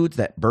 10 Foods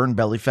That Burn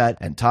Belly Fat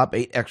and Top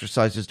 8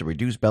 Exercises to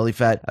Reduce Belly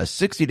Fat, a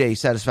 60-day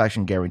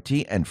satisfaction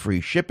guarantee, and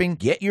free shipping.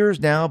 Get yours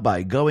now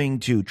by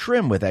going to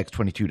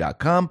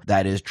trimwithx22.com.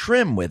 That is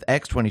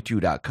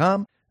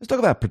trimwithx22.com. Let's talk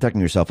about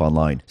protecting yourself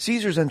online.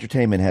 Caesars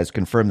Entertainment has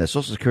confirmed that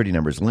Social Security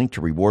numbers linked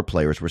to reward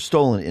players were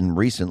stolen in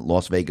recent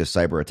Las Vegas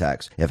cyber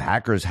attacks. If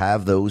hackers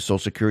have those Social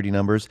Security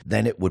numbers,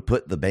 then it would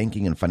put the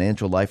banking and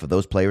financial life of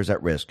those players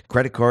at risk.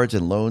 Credit cards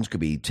and loans could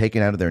be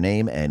taken out of their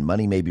name and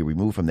money may be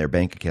removed from their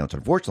bank accounts.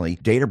 Unfortunately,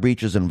 data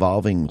breaches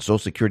involving Social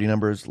Security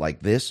numbers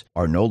like this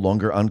are no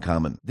longer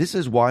uncommon. This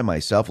is why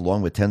myself,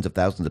 along with tens of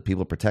thousands of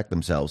people, protect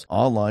themselves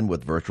online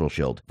with Virtual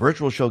Shield.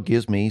 Virtual Shield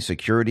gives me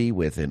security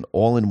with an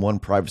all-in-one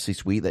privacy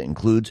suite that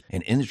includes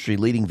an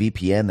industry-leading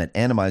VPN that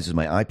anonymizes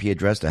my IP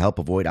address to help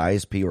avoid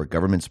ISP or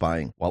government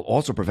spying, while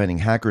also preventing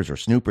hackers or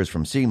snoopers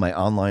from seeing my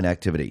online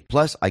activity.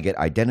 Plus, I get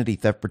identity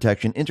theft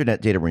protection,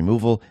 internet data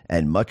removal,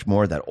 and much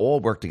more that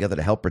all work together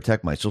to help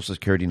protect my Social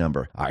Security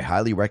number. I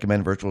highly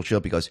recommend Virtual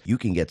Shield because you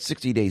can get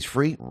 60 days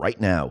free right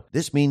now.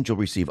 This means you'll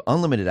receive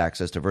unlimited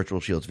access to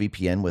Virtual Shield's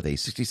VPN with a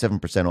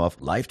 67% off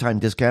lifetime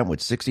discount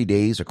with 60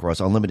 days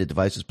across unlimited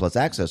devices, plus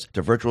access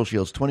to Virtual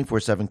Shield's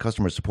 24/7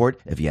 customer support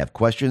if you have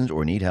questions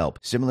or need help.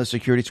 Similar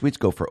security suites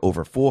go for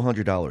over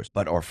 $400,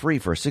 but are free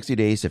for 60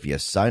 days if you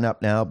sign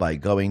up now by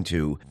going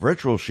to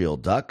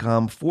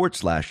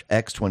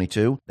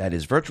virtualshield.com/X22. That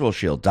is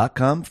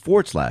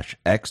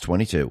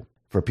virtualshield.com/X22.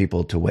 For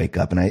people to wake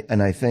up.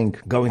 And I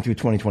think going through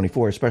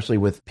 2024, especially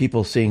with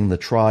people seeing the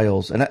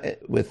trials and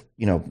with,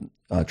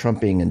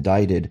 Trump being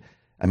indicted,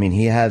 I mean,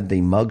 he had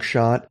the mug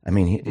shot. I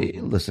mean,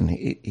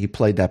 he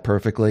played that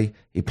perfectly.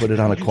 He put it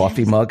on a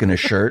coffee mug and a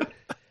shirt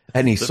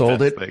and he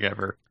sold it. Thing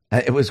ever.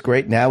 It was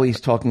great. Now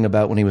he's talking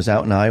about when he was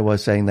out in Iowa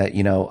saying that,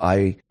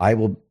 I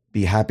will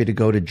be happy to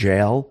go to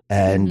jail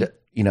and,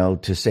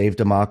 to save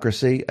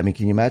democracy. I mean,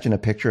 can you imagine a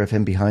picture of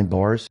him behind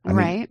bars? I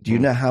mean, do you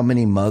know how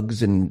many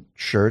mugs and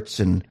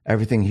shirts and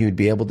everything he would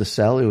be able to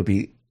sell? It would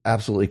be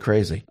absolutely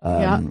crazy.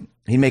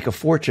 He'd make a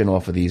fortune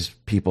off of these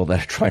people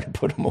that are trying to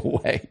put him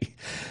away.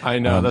 I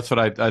know. That's what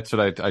I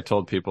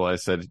told people. I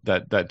said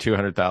that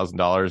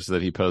 $200,000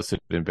 that he posted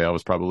in bail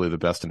was probably the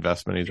best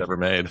investment he's ever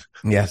made.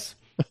 Yes.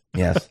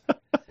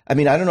 I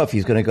mean, I don't know if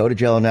he's going to go to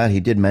jail or not. He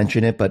did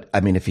mention it, but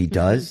I mean, if he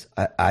does,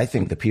 I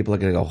think the people are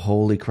going to go,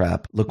 holy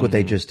crap, look what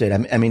they just did.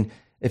 I mean,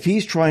 if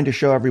he's trying to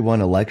show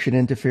everyone election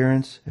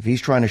interference, if he's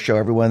trying to show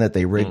everyone that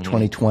they rigged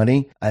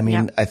 2020, I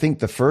mean, I think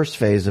the first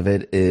phase of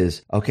it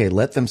is, okay,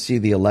 let them see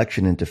the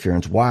election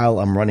interference while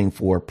I'm running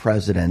for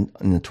president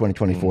in the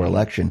 2024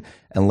 election,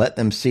 and let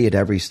them see it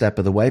every step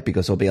of the way,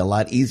 because it'll be a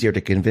lot easier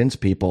to convince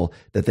people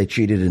that they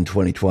cheated in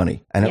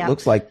 2020. And it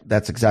looks like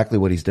that's exactly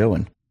what he's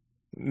doing.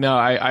 No,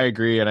 I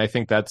agree, and I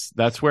think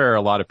that's where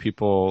a lot of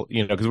people,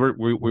 because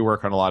we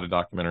work on a lot of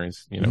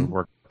documentaries,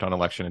 worked on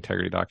election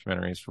integrity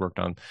documentaries, worked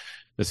on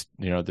this,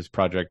 this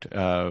project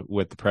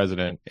with the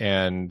president,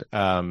 and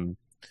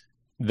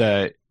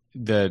the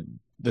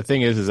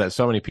thing is that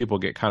so many people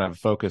get kind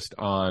of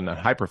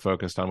hyper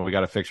focused on we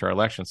got to fix our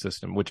election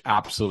system, which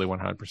absolutely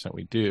 100%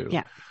 we do.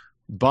 Yeah,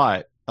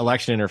 but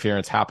election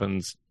interference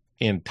happens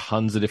in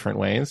tons of different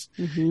ways,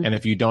 and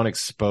if you don't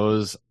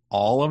expose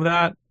all of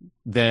that,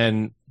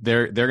 then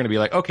they're going to be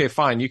like, okay,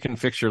 fine, you can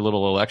fix your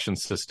little election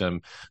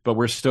system, but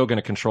we're still going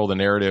to control the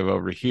narrative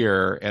over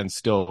here and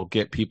still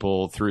get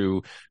people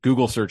through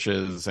Google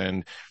searches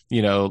and,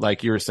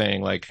 like you were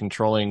saying, like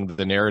controlling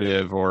the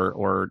narrative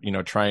or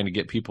trying to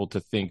get people to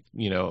think,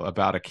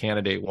 about a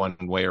candidate one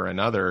way or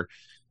another.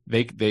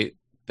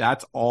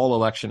 That's all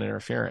election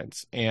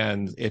interference.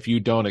 And if you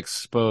don't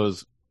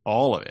expose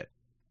all of it,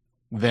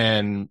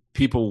 then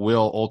people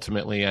will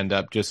ultimately end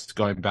up just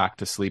going back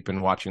to sleep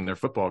and watching their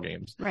football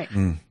games. Right.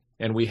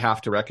 And we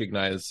have to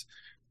recognize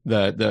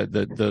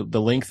the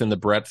length and the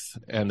breadth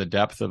and the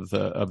depth of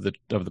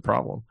the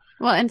problem.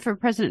 Well, and for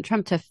President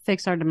Trump to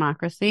fix our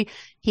democracy,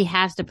 he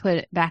has to put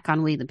it back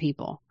on we the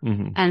people.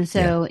 Mm-hmm. And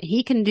so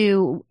he can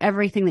do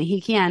everything that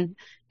he can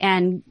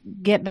and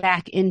get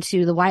back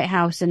into the White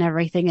House and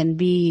everything and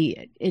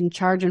be in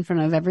charge in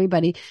front of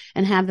everybody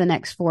and have the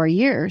next 4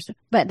 years.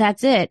 But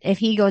that's it. If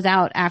he goes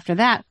out after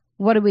that,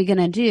 what are we going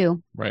to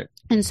do? Right.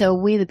 And so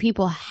we, the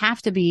people,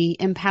 have to be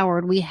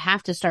empowered. We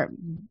have to start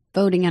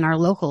voting in our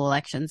local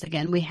elections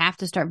again. We have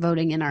to start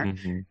voting in our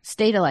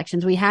state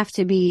elections. We have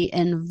to be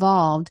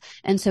involved.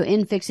 And so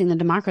in fixing the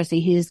democracy,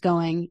 he's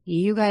going,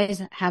 you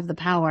guys have the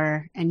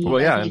power and you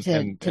guys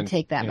need to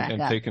take that back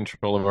and up. Take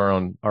control of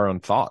our own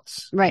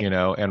thoughts, right.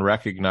 And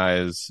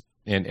recognize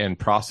and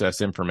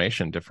process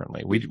information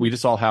differently. We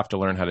just all have to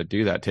learn how to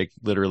do that.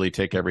 Literally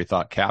take every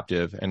thought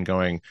captive and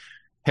going,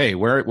 hey,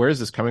 where is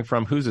this coming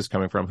from? Who's this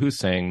coming from? Who's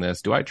saying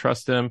this? Do I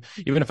trust them?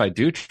 Even if I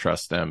do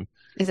trust them,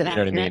 is it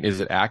accurate? What I mean? Is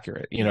it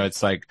accurate?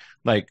 It's like,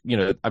 I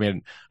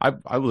mean,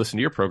 I listen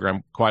to your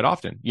program quite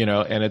often,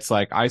 and it's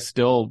like, I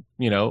still,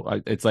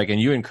 it's like,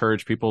 and you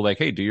encourage people like,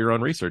 hey, do your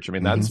own research. I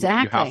mean, that's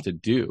what you have to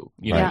do.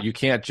 You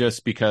can't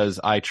just because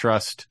I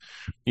trust,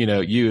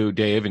 you,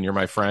 Dave, and you're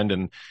my friend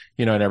and,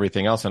 and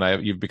everything else.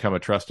 And you've become a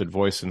trusted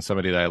voice and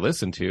somebody that I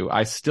listen to.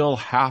 I still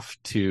have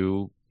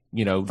to,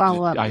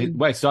 follow up.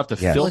 I still have to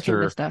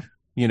filter,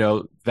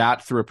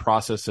 that through a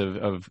process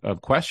of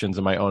questions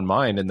in my own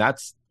mind. And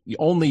that's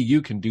only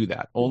you can do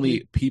that.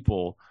 Only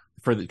people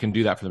can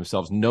do that for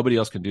themselves. Nobody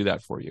else can do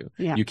that for you.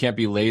 Yeah. You can't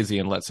be lazy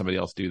and let somebody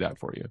else do that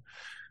for you.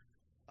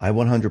 I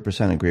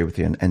 100% agree with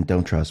you and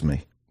don't trust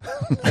me.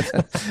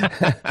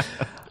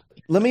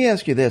 Let me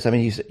ask you this. I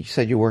mean, you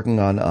said you're working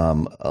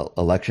on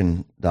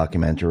election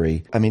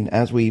documentary. I mean,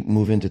 as we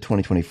move into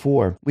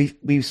 2024,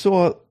 we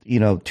saw,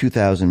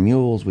 2,000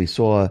 Mules. We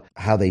saw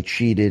how they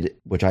cheated,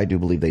 which I do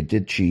believe they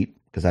did cheat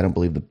because I don't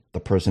believe the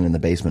person in the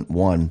basement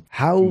won.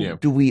 How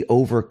do we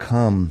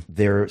overcome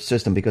their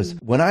system? Because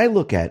when I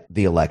look at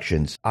the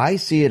elections, I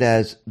see it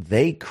as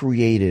they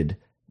created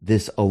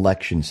this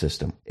election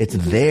system. It's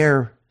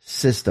their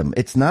system.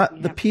 It's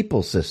not the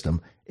people's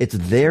system. It's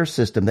their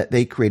system that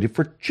they created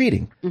for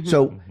cheating.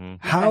 So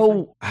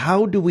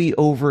how do we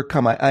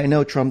overcome? I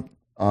know Trump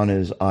on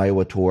his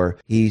Iowa tour,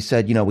 he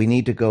said, we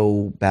need to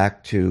go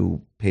back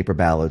to paper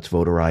ballots,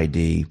 voter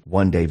ID,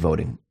 one-day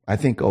voting. I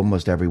think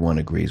almost everyone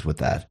agrees with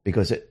that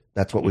because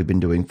that's what we've been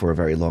doing for a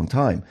very long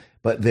time.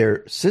 But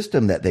their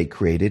system that they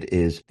created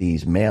is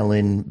these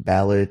mail-in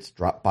ballots,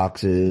 drop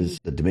boxes,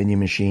 the Dominion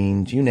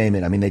machines, you name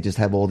it. I mean, they just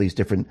have all these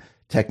different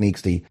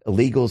techniques, the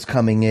illegals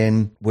coming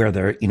in where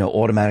they're,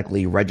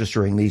 automatically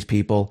registering these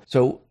people.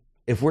 So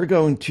if we're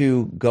going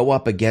to go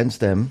up against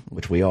them,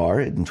 which we are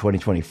in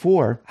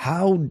 2024,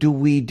 how do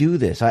we do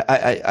this?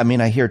 I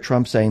mean, I hear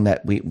Trump saying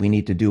that we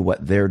need to do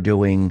what they're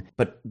doing,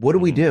 but what do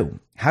we do?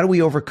 How do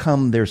we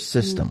overcome their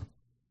system?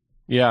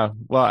 Yeah,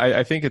 well,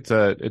 I think it's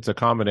a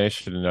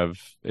combination of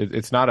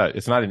it's not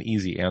an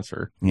easy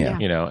answer. Yeah.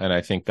 And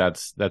I think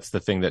that's the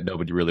thing that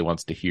nobody really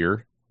wants to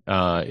hear.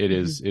 It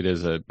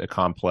is a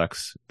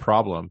complex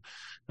problem.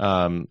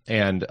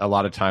 And a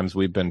lot of times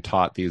we've been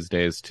taught these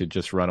days to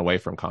just run away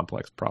from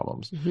complex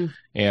problems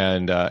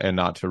and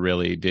not to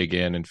really dig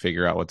in and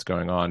figure out what's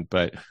going on.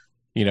 But,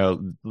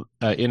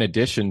 in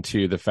addition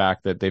to the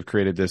fact that they've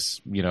created this,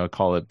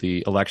 call it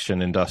the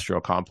election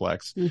industrial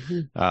complex,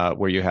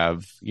 where you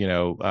have,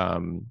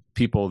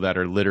 people that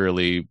are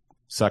literally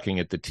sucking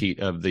at the teat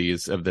of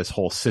this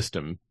whole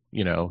system,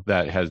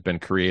 that has been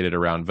created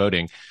around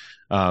voting.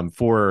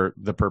 For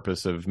the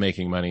purpose of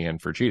making money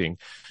and for cheating.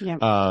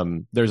 Yeah.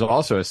 There's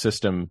also a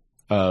system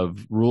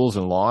of rules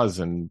and laws,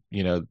 and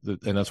and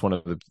that's one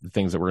of the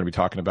things that we're going to be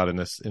talking about in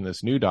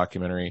this new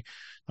documentary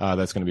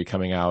that's going to be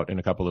coming out in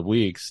a couple of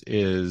weeks.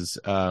 Is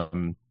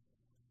the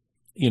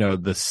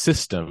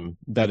system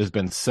that has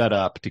been set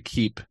up to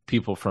keep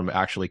people from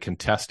actually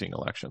contesting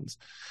elections,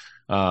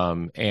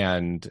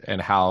 and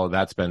how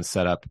that's been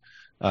set up.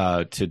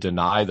 To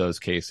deny those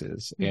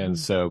cases. And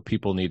so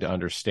people need to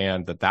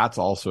understand that that's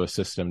also a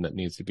system that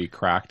needs to be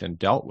cracked and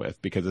dealt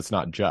with because it's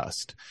not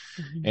just.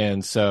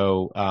 And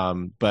so,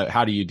 but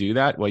how do you do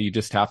that? Well, you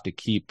just have to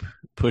keep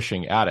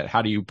pushing at it.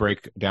 How do you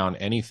break down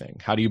anything?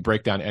 How do you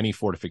break down any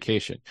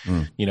fortification?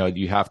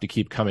 You have to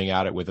keep coming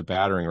at it with a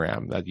battering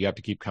ram. That you have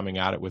to keep coming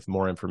at it with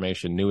more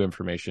information,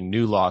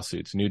 new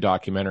lawsuits, new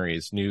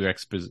documentaries, new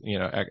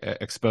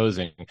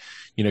exposing.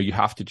 You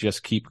have to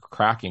just keep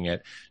cracking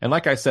it. And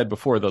like I said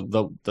before,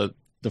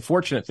 the the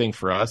fortunate thing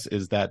for us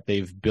is that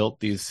they've built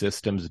these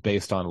systems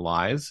based on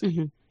lies.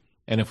 Mm-hmm.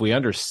 And if we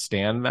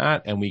understand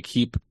that and we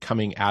keep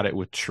coming at it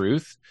with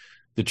truth,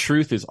 the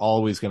truth is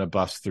always going to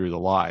bust through the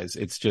lies.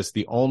 It's just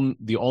the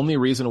only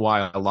reason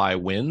why a lie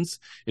wins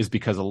is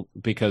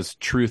because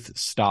truth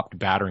stopped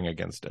battering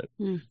against it.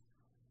 Mm.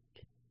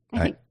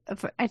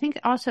 I think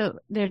also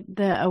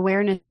the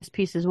awareness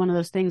piece is one of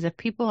those things. If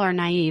people are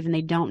naive and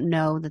they don't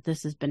know that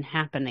this has been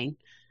happening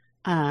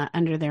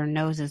under their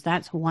noses,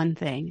 that's one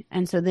thing.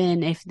 And so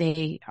then if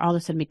they all of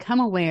a sudden become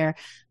aware,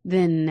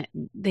 then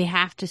they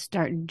have to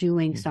start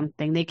doing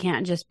something. They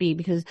can't just be,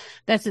 because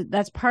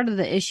that's part of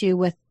the issue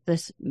with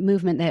this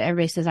movement that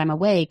everybody says I'm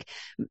awake.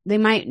 They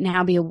might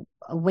now be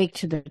awake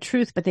to the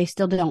truth, but they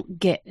still don't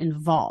get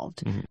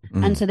involved.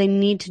 Mm-hmm. And so they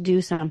need to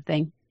do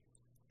something.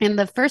 And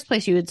the first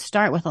place you would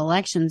start with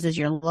elections is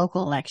your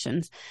local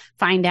elections.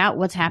 Find out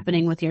what's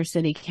happening with your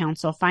city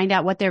council. Find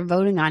out what they're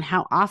voting on,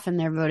 how often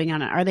they're voting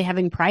on it. Are they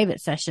having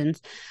private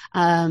sessions?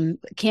 Can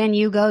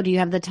you go? Do you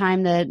have the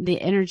time, the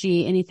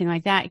energy, anything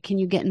like that? Can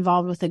you get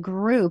involved with a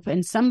group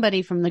and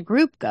somebody from the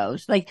group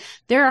goes? Like,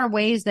 there are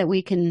ways that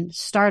we can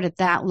start at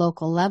that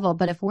local level.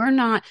 But if we're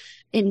not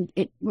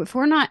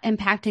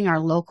impacting our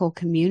local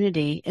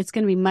community, it's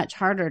going to be much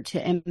harder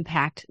to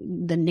impact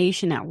the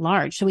nation at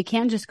large. So we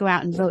can't just go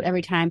out and vote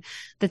every time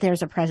that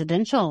there's a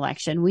presidential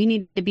election. We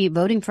need to be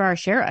voting for our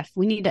sheriff.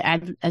 We need to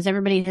add, as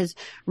everybody has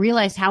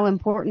realized, how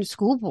important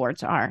school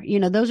boards are.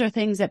 Those are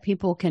things that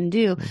people can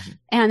do. Mm-hmm.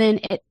 And then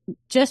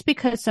just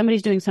because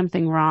somebody's doing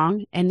something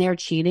wrong and they're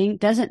cheating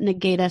doesn't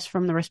negate us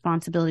from the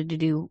responsibility to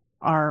do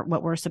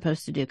what we're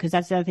supposed to do. Because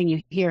that's the other thing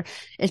you hear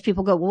is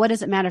people go, well, what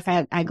does it matter if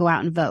I go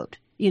out and vote?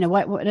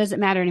 What does it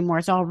matter anymore?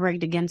 It's all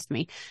rigged against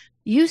me.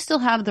 You still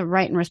have the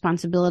right and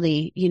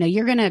responsibility.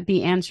 You're going to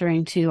be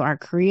answering to our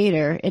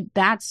creator.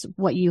 That's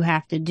what you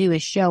have to do,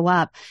 is show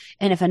up.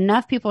 And if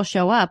enough people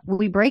show up,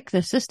 we break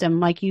the system,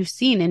 like you've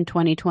seen in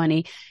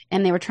 2020,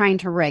 and they were trying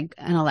to rig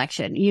an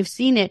election. You've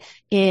seen it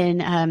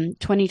in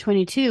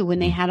 2022 when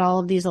they had all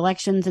of these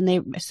elections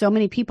and so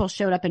many people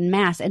showed up in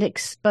mass. It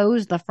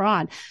exposed the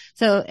fraud.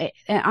 So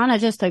on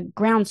just a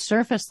ground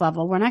surface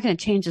level, we're not going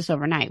to change this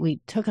overnight.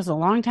 We took us a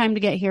long time to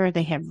get here.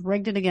 They have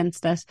rigged it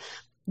against us.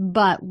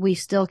 But we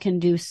still can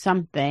do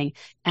something.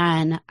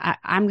 And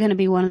I'm going to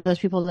be one of those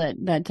people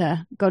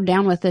that go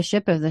down with the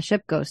ship if the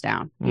ship goes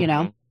down,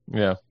 Mm-hmm.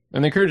 Yeah.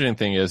 And the encouraging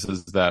thing is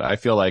that I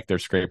feel like they're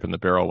scraping the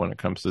barrel when it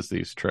comes to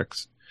these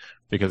tricks,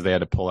 because they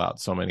had to pull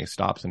out so many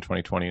stops in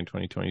 2020 and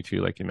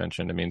 2022, like you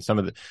mentioned. I mean, some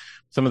of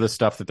the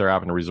stuff that they're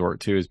having to resort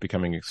to is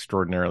becoming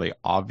extraordinarily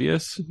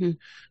obvious.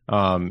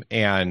 Mm-hmm.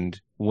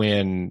 And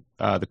when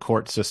the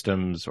court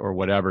systems or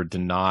whatever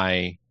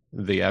deny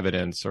the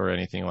evidence or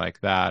anything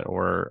like that,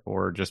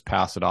 or just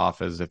pass it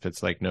off as if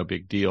it's like no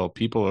big deal,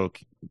 people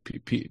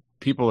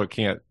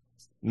can't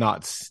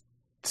not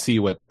see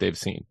what they've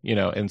seen,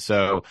 and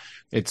so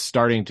it's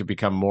starting to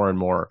become more and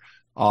more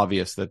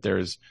obvious that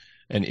there's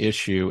an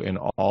issue in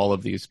all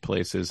of these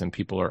places, and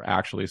people are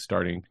actually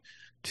starting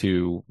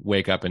to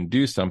wake up and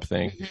do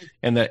something.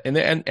 Mm-hmm.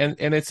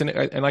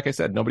 And like I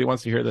said, nobody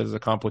wants to hear that it's a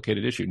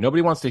complicated issue.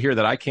 Nobody wants to hear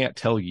that I can't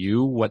tell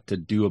you what to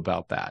do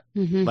about that.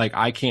 Mm-hmm. Like,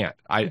 I can't,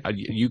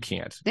 you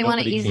can't. They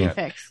want an easy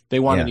fix. They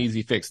want an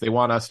easy fix. They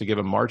want us to give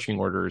them marching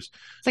orders.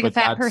 It's like a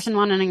fat person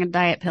wanting a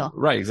diet pill.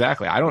 Right.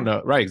 Exactly. I don't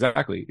know. Right.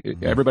 Exactly.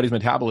 Mm-hmm. Everybody's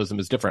metabolism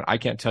is different. I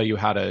can't tell you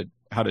how to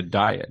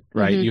diet,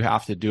 right? Mm-hmm. You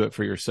have to do it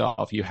for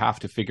yourself. You have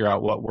to figure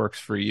out what works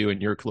for you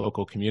in your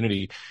local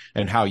community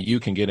and how you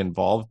can get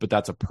involved. But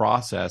that's a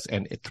process.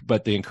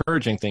 But the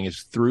encouraging thing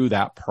is, through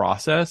that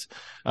process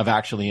of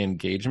actually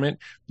engagement,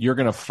 you're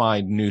going to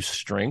find new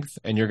strength,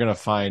 and you're going to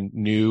find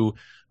new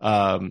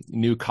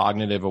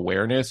cognitive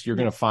awareness. You're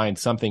going to find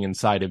something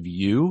inside of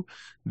you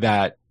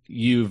that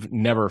you've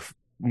never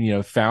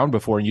found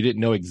before, and you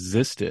didn't know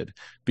existed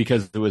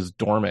because it was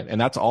dormant. And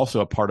that's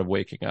also a part of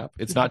waking up.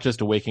 It's not just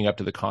a waking up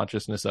to the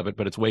consciousness of it,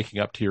 but it's waking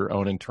up to your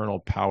own internal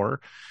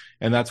power.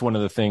 And that's one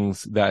of the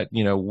things that,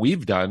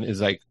 we've done is,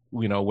 like,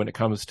 when it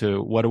comes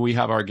to what do we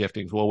have our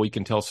giftings? Well, we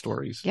can tell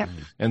stories. Yep.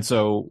 And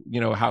so,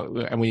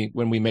 when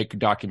we make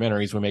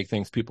documentaries, we make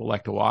things people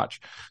like to watch.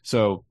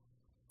 So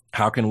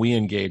how can we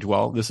engage?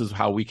 Well, this is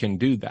how we can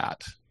do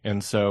that.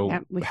 And so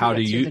how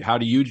do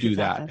you do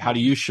that? How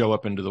do you show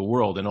up into the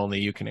world? And only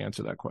you can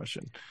answer that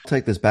question. I'll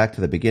take this back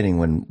to the beginning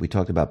when we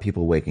talked about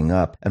people waking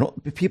up. And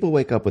people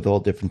wake up with all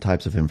different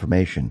types of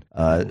information.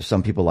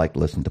 Some people like to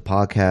listen to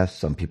podcasts.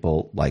 Some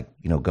people like,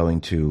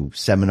 going to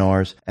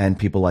seminars. And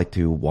people like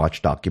to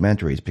watch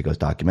documentaries, because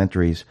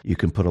documentaries, you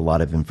can put a lot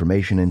of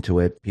information into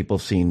it. People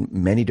have seen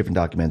many different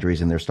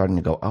documentaries, and they're starting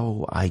to go,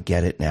 oh, I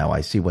get it now.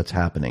 I see what's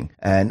happening.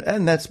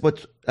 And that's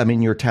what's,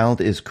 your talent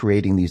is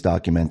creating these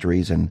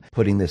documentaries and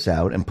putting this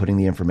out and putting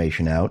the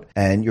information out.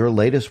 And your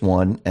latest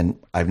one, and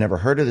I've never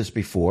heard of this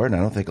before, and I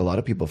don't think a lot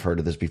of people have heard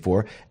of this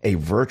before, a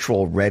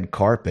virtual red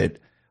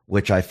carpet,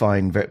 which I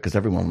find, because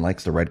everyone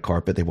likes the red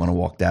carpet, they want to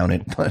walk down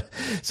it.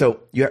 So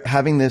you're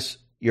having this,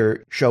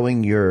 you're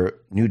showing your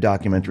new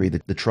documentary,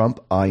 The Trump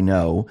I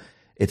Know.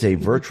 It's a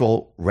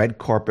virtual red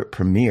carpet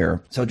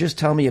premiere. So just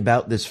tell me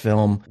about this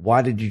film.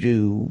 Why did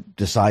you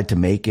decide to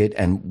make it,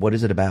 and what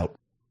is it about?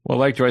 Well,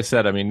 like Joy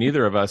said, I mean,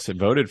 neither of us had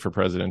voted for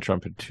President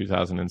Trump in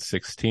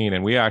 2016,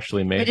 and we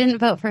actually made. We didn't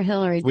vote for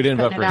Hillary. We didn't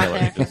vote for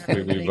Hillary.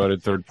 We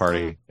voted third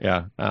party.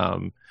 Yeah.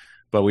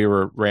 But we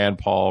were Ron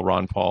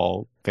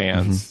Paul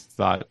fans.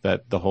 Thought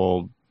that the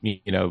whole,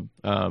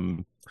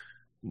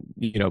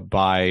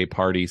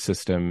 bi-party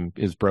system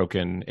is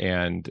broken,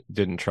 and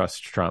didn't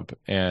trust Trump,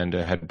 and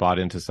had bought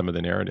into some of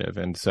the narrative.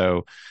 And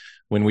so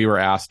when we were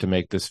asked to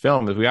make this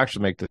film, we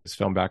actually make this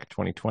film back in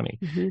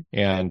 2020.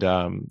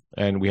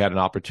 And we had an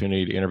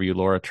opportunity to interview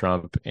Laura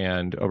Trump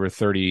and over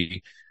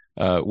 30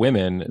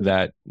 women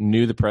that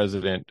knew the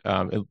president.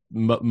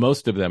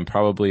 Most of them,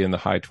 probably in the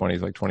high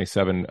 20s, like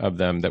 27 of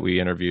them that we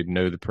interviewed,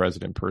 know the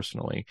president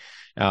personally,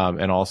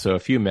 and also a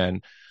few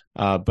men.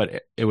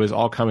 But it was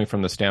all coming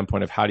from the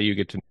standpoint of how do you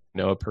get to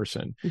know a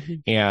person,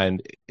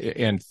 and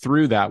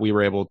through that we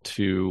were able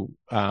to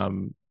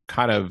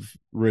kind of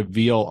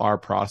reveal our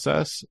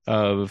process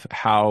of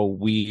how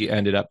we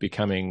ended up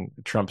becoming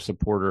Trump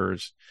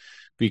supporters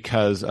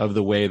because of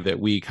the way that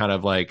we kind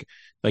of like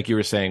you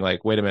were saying,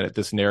 like, wait a minute,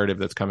 this narrative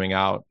that's coming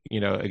out,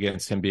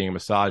 against him being a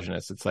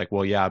misogynist. It's like,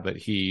 well, yeah, but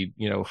he,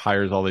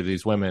 hires all of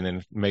these women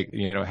and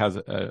has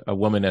a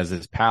woman as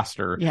his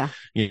pastor. Yeah.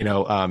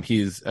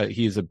 He's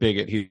a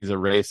bigot. He's a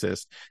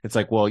racist. It's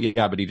like, well,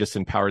 yeah, but he just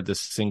empowered this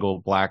single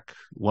black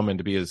woman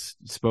to be his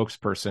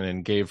spokesperson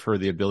and gave her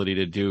the ability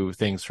to do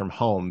things from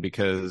home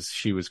because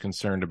she was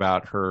concerned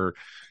about her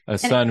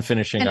son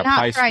finishing up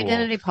high school. And not for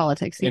identity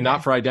politics. And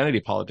not for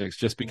identity politics,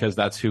 just because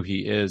that's who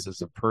he is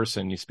as a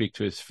person. You speak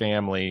to his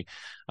family,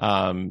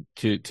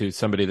 to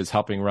somebody that's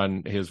helping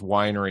run his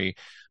winery.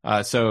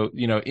 So,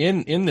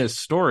 in this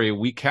story,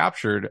 we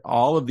captured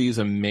all of these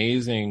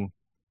amazing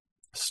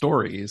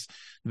stories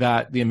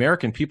that the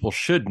American people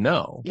should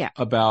know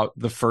about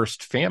the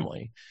first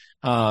family.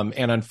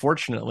 And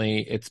unfortunately,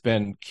 it's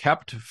been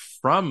kept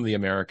from the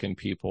American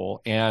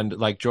people. And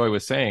like Joy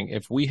was saying,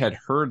 if we had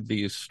heard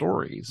these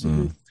stories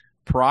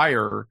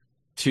prior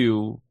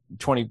to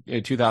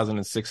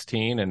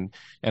 2016, and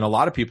a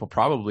lot of people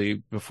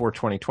probably before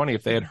 2020,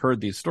 if they had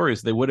heard these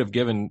stories, they would have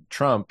given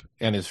Trump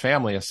and his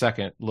family a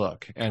second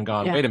look and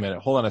gone, wait a minute,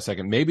 hold on a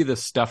second. Maybe the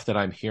stuff that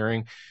I'm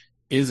hearing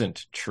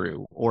isn't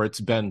true, or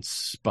it's been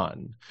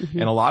spun.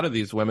 And a lot of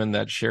these women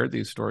that shared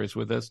these stories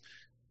with us,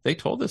 they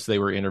told us they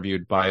were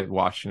interviewed by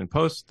Washington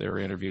Post. They were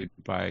interviewed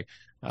by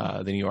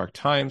the New York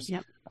Times.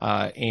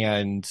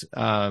 And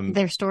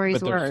their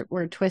stories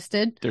were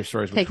twisted. Their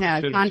stories were taken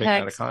out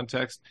of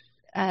context.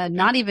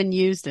 Not even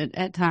used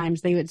at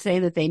times. They would say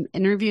that they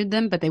interviewed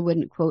them, but they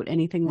wouldn't quote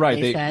anything that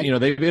they said.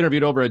 They've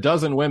interviewed over a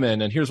dozen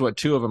women, and here's what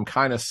two of them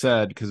kind of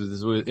said,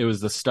 because it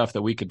was the stuff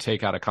that we could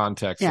take out of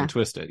context and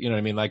twist it. You know what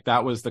I mean? Like,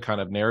 that was the kind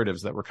of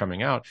narratives that were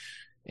coming out.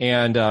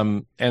 And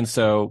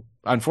so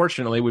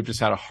unfortunately, we've just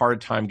had a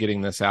hard time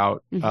getting this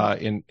out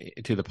to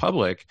the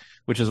public,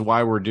 which is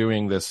why we're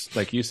doing this,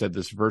 like you said,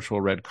 this virtual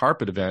red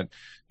carpet event,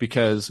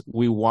 because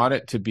we want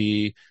it to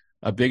be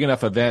a big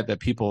enough event that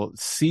people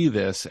see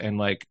this and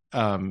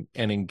and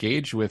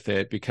engage with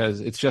it, because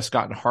it's just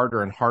gotten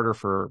harder and harder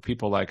for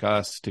people like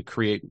us to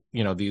create,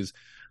 these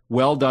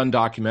well done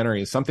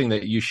documentaries, something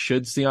that you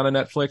should see on a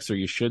Netflix or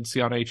you should see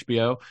on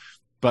HBO.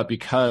 But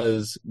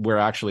because we're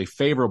actually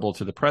favorable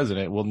to the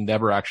president, we'll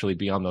never actually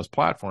be on those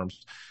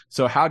platforms.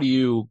 So how do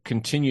you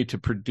continue to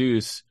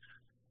produce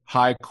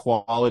high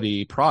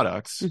quality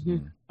products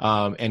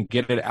and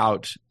get it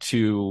out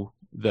to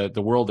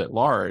the world at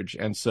large?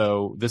 And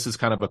so this is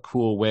kind of a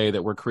cool way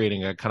that we're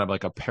creating a kind of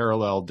like a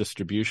parallel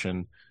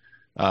distribution,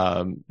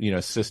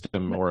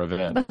 system or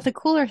event. But the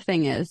cooler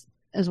thing is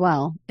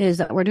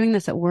that we're doing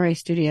this at Worry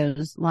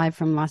Studios live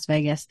from Las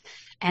Vegas,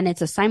 and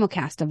it's a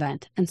simulcast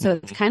event. And so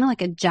it's kind of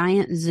like a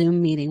giant Zoom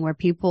meeting where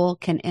people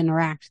can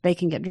interact. They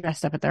can get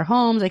dressed up at their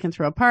homes. They can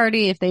throw a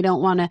party. If they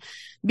don't want to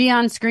be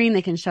on screen,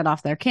 they can shut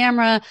off their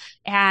camera,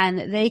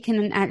 and they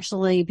can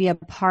actually be a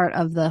part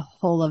of the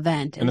whole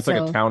event. And it's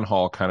like a town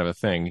hall kind of a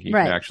thing. You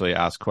can actually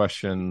ask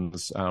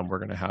questions. We're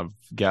going to have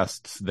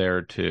guests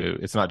there too.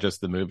 It's not just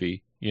the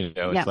movie.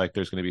 It's like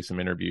there's going to be some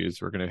interviews.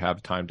 We're going to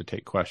have time to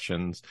take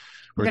questions.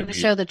 We're going to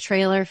show the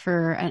trailer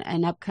for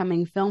an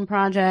upcoming film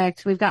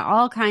project. We've got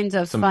all kinds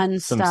of fun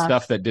stuff. Some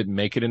stuff that didn't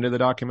make it into the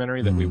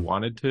documentary that we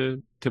wanted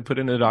to put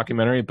into the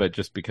documentary, but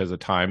just because of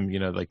time,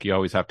 you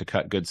always have to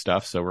cut good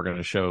stuff. So we're going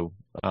to show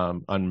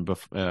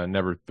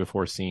never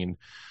before seen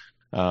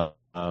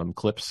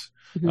clips.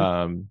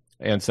 And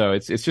so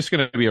it's just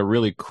going to be a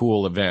really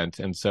cool event.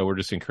 And so we're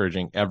just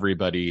encouraging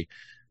everybody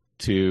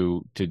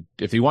to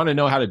if you want to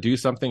know how to do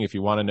something, if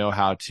you want to know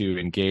how to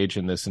engage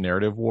in this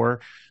narrative war,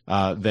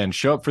 then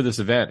show up for this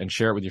event and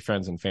share it with your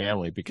friends and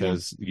family,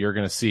 because you're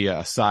going to see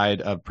a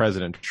side of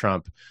President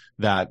Trump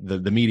that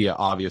the media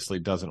obviously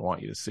doesn't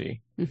want you to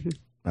see.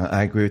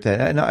 I agree with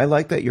that. And I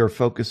like that you're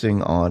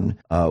focusing on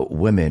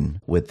women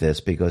with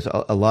this, because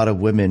a lot of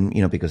women,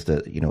 because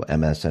the,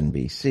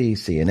 MSNBC,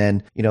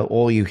 CNN,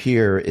 all you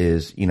hear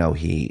is,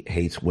 he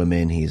hates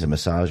women. He's a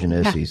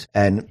misogynist.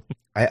 And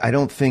I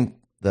don't think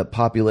the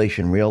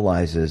population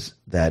realizes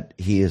that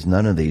he is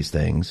none of these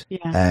things,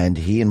 and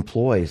he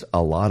employs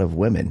a lot of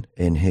women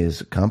in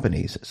his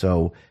companies.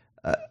 So,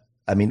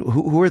 I mean,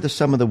 who are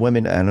some of the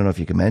women? I don't know if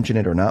you can mention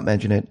it or not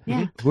mention it.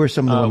 Yeah. Who are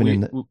some of the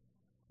women?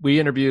 We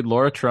interviewed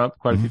Laura Trump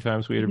quite a few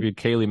times. We interviewed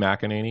Kayleigh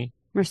McEnany,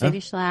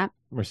 Mercedes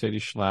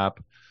Schlapp,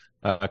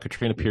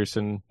 Katrina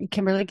Pearson,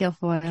 Kimberly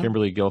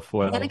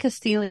Guilfoyle, Anna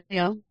Castillo.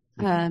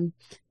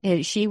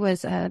 She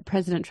was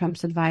President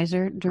Trump's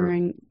advisor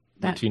during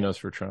Latinos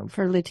for Trump.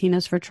 For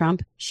Latinos for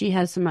Trump. She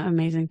has some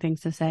amazing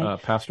things to say.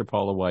 Pastor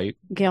Paula White.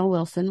 Gail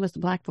Wilson was the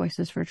Black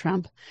Voices for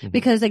Trump.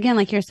 Because again,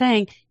 like you're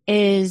saying,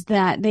 is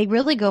that they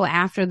really go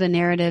after the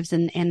narratives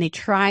and they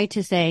try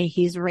to say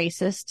he's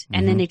racist.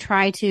 And then they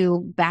try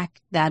to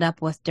back that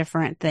up with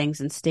different things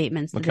and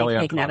statements that they've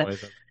taken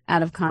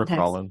out of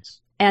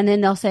context. And then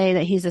they'll say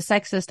that he's a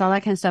sexist, all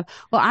that kind of stuff.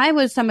 Well, I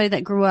was somebody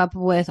that grew up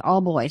with all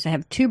boys. I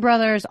have 2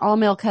 brothers, all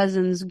male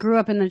cousins, grew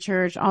up in the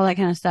church, all that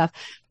kind of stuff.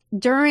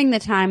 During the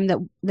time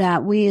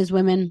that we as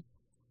women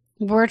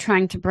were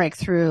trying to break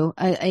through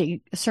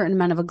a certain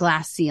amount of a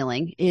glass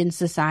ceiling in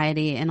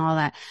society and all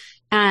that.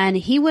 And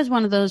he was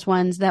one of those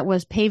ones that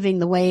was paving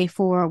the way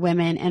for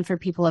women and for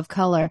people of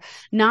color,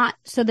 not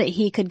so that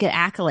he could get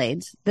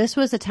accolades. This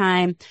was a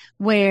time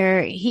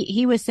where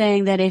he was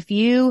saying that if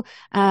you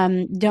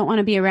don't want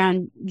to be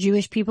around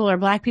Jewish people or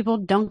Black people,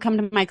 don't come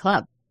to my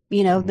club.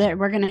 You know, that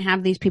we're going to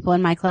have these people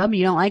in my club.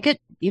 You don't like it?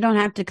 You don't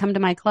have to come to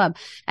my club.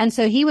 And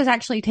so he was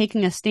actually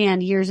taking a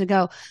stand years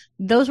ago.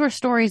 Those were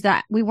stories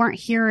that we weren't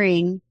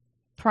hearing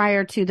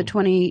prior to the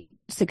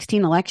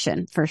 2016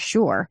 election, for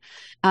sure.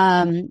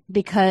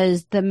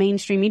 Because the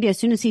mainstream media, as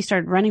soon as he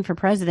started running for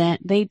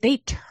president,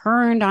 they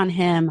turned on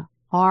him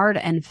hard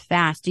and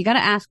fast. You got to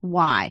ask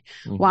why.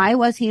 Why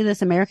was he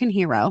this American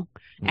hero?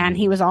 And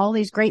he was all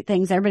these great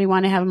things. Everybody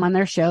wanted to have him on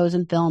their shows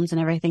and films and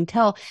everything,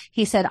 till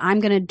he said, I'm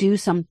going to do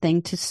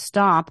something to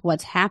stop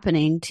what's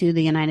happening to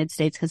the United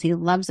States, because he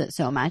loves it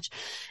so much.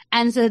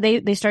 And so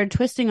they started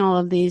twisting all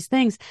of these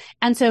things.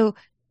 And so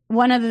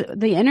one of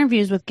the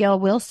interviews with Gail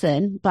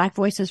Wilson, Black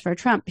Voices for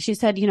Trump, she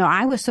said, you know,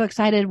 I was so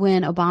excited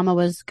when Obama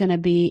was going to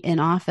be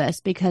in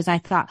office, because I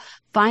thought,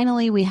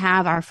 finally, we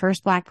have our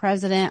first Black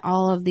president,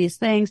 all of these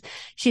things.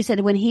 She said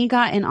when he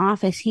got in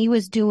office, he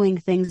was doing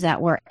things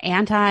that were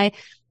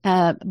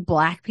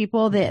Black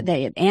people,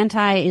 the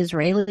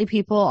anti-Israeli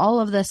people, all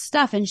of this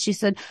stuff. And she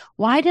said,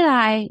 why did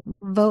I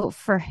vote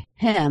for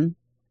him?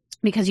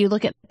 Because you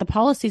look at the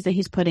policies that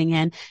he's putting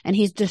in and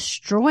he's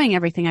destroying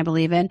everything I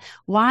believe in.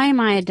 Why am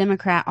I a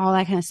Democrat? All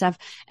that kind of stuff.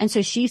 And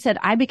so she said,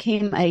 I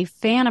became a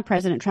fan of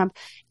President Trump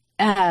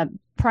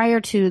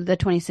prior to the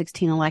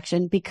 2016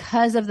 election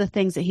because of the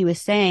things that he was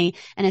saying.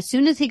 And as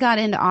soon as he got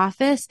into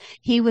office,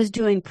 he was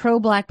doing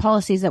pro-Black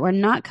policies that were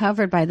not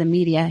covered by the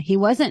media. He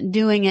wasn't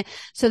doing it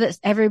so that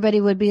everybody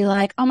would be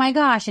like, oh my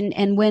gosh,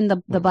 and win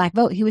the Black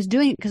vote. He was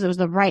doing it because it was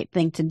the right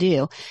thing to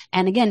do.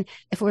 And again,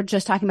 if we're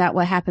just talking about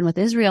what happened with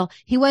Israel,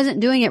 he wasn't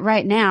doing it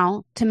right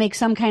now to make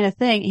some kind of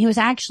thing. He was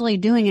actually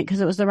doing it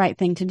because it was the right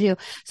thing to do.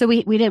 So we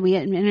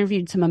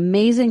interviewed some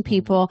amazing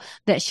people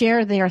that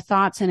share their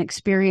thoughts and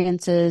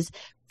experiences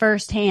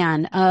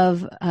firsthand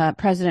of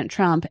President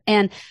Trump.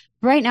 And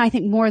right now, I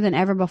think more than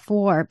ever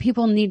before,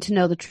 people need to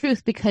know the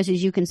truth, because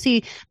as you can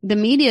see, the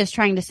media is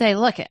trying to say,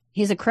 look,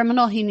 he's a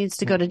criminal. He needs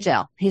to go to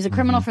jail. He's a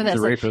criminal for this.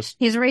 He's a rapist.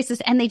 He's a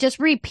racist. And they just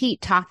repeat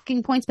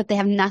talking points, but they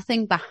have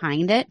nothing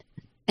behind it.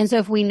 And so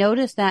if we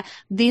notice that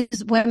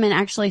these women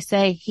actually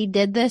say he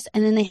did this,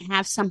 and then they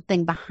have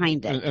something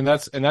behind it. And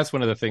that's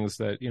one of the things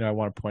that, you know, I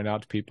want to point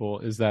out to people,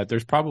 is that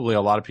there's probably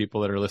a lot of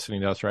people that are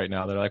listening to us right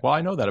now that are like, well,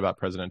 I know that about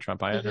President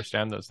Trump. I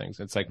understand those things.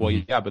 It's like, well,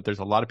 yeah, but there's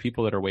a lot of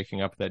people that are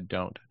waking up that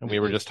don't. And we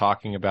were just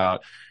talking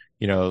about,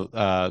 you know,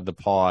 the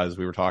pause.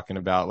 We were talking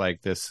about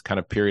like this kind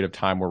of period of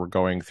time where we're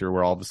going through,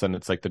 where all of a sudden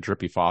it's like the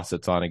drippy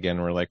faucet's on again.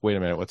 And we're like, wait a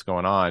minute, what's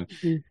going on?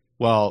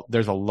 Well,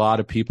 there's a lot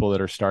of people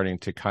that are starting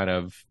to kind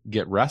of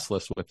get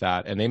restless with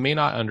that, and they may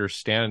not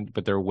understand,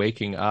 but they're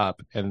waking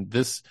up. And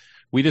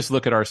we just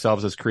look at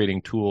ourselves as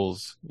creating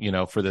tools, you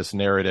know, for this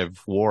narrative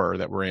war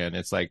that we're in.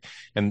 It's like,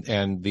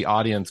 and the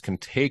audience can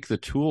take the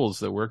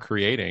tools that we're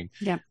creating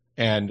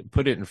and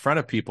put it in front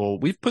of people.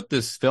 We've put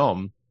this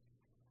film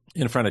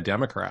in front of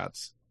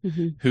Democrats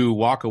who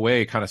walk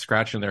away kind of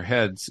scratching their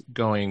heads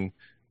going,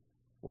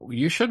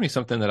 you showed me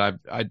something that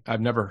I've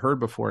never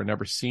heard before,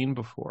 never seen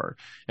before.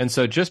 And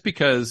so just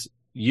because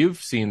you've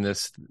seen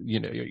this, you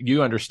know,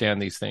 you understand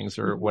these things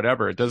or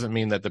whatever, it doesn't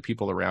mean that the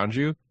people around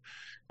you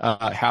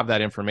have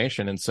that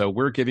information. And so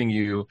we're giving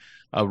you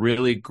a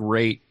really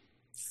great,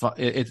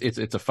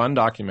 it's a fun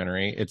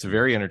documentary. It's a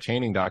very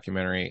entertaining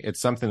documentary. It's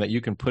something that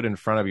you can put in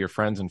front of your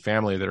friends and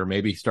family that are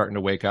maybe starting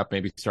to wake up,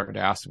 maybe starting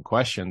to ask some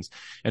questions,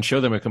 and show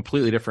them a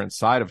completely different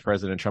side of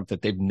President Trump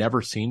that they've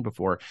never seen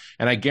before.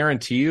 And I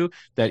guarantee you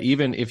that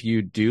even if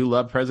you do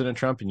love President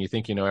Trump and you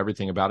think you know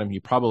everything about him, you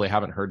probably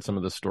haven't heard some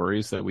of the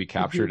stories that we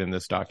captured in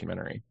this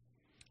documentary.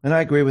 And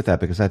I agree with that,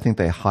 because I think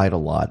they hide a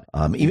lot.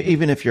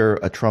 Even if you're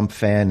a Trump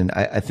fan, and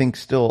I think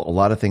still a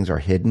lot of things are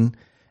hidden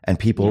and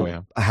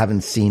people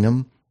haven't seen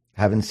them,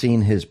 haven't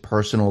seen his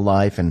personal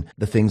life and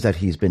the things that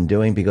he's been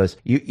doing, because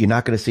you're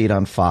not going to see it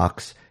on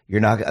Fox.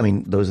 You're not, I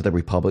mean, those are the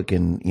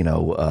Republican,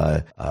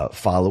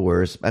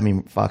 followers. I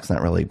mean, Fox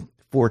not really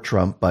for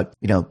Trump, but,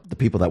 the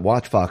people that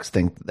watch Fox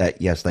think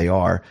that, yes, they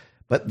are.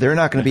 But they're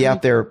not going to be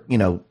out there,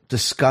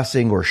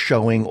 discussing or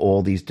showing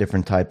all these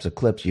different types of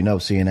clips.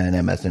 CNN,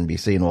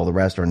 MSNBC, and all the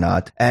rest are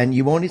not. And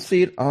you won't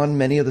see it on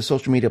many of the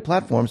social media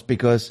platforms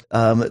because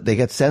they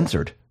get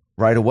censored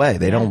right away.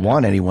 They don't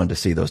want anyone to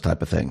see those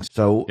type of things.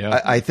 So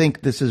I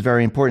think this is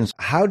very important.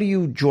 How do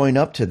you join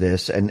up to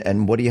this,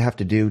 and what do you have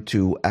to do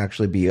to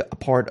actually be a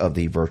part of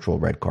the virtual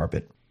red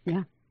carpet?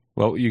 Yeah.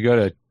 Well, you go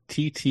to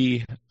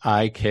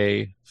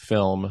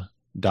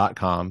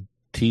ttikfilm.com,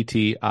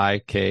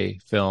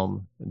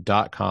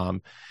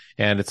 ttikfilm.com,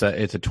 and it's a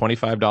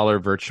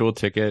 $25 virtual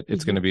ticket.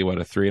 It's going to be a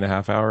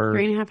 3.5 hour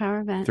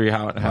event.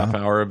 3.5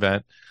 hour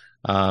event.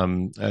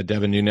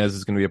 Devin Nunes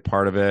is going to be a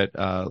part of it.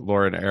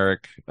 Laura and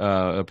Eric,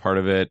 a part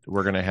of it.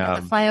 We're going to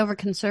have the Flyover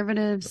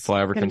Conservatives. The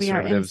Flyover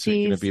Conservatives are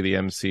going to be the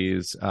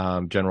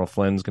MCs. General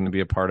Flynn's going to be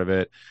a part of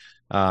it.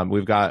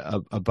 We've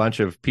got a bunch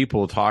of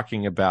people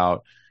talking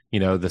about,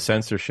 the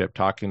censorship,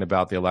 talking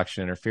about the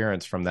election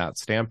interference from that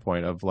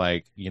standpoint of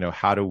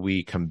how do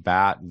we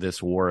combat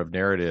this war of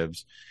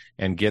narratives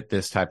and get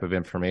this type of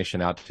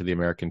information out to the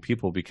American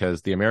people,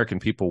 because the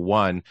American people,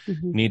 one,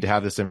 need to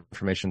have this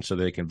information so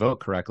they can vote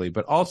correctly,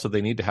 but also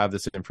they need to have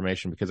this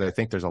information because I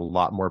think there's a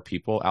lot more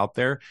people out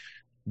there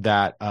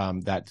that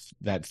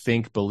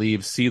think,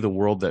 believe, see the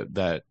world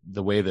that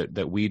the way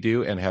that we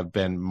do, and have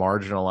been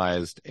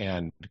marginalized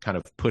and kind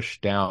of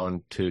pushed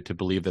down to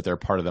believe that they're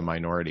part of the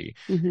minority,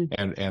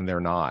 and they're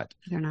not.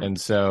 And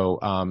so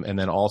and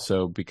then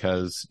also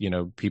because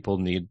people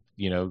need,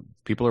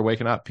 people are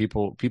waking up,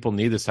 people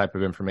need this type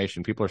of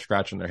information. People are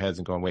scratching their heads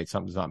and going, wait,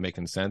 something's not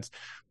making sense.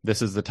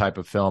 This is the type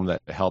of film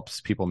that helps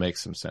people make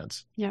some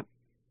sense. Yep,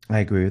 I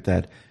agree with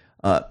that.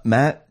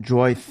 Matt,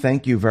 Joy,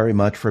 thank you very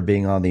much for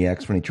being on the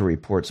X22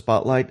 Report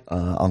Spotlight.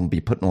 I'll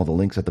be putting all the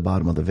links at the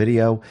bottom of the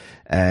video,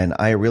 and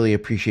I really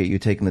appreciate you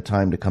taking the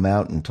time to come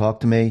out and talk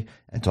to me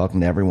and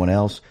talking to everyone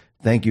else.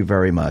 Thank you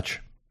very much.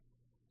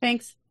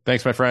 Thanks.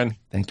 Thanks, my friend.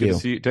 Thank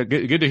you.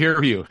 Good to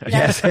hear you.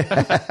 Yes.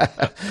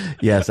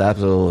 Yes,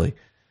 absolutely.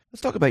 Let's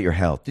talk about your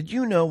health. Did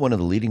you know one of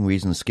the leading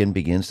reasons skin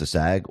begins to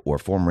sag or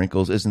form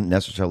wrinkles isn't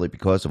necessarily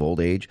because of old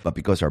age, but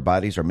because our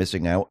bodies are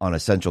missing out on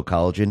essential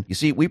collagen? You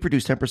see, we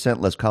produce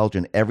 10% less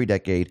collagen every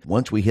decade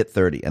once we hit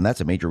 30, and that's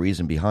a major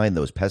reason behind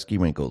those pesky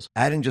wrinkles.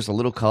 Adding just a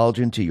little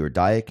collagen to your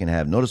diet can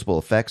have noticeable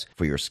effects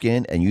for your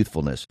skin and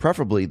youthfulness,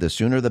 preferably the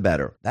sooner the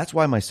better. That's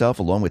why myself,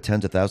 along with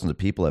tens of thousands of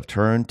people, have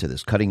turned to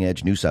this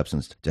cutting-edge new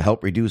substance to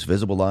help reduce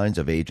visible lines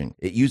of aging.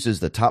 It uses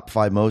the top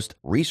 5 most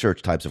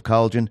researched types of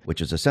collagen,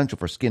 which is essential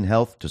for skin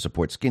health to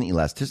support skin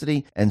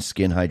elasticity and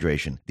skin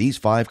hydration. These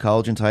 5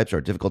 collagen types are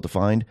difficult to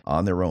find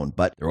on their own,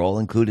 but they're all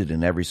included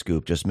in every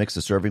scoop. Just mix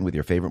the serving with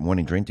your favorite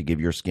morning drink to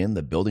give your skin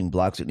the building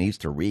blocks it needs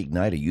to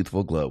reignite a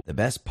youthful glow. The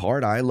best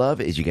part I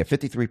love is you get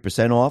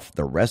 53% off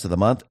the rest of the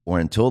month or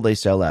until they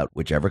sell out,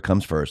 whichever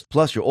comes first.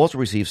 Plus, you'll also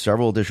receive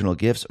several additional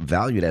gifts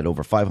valued at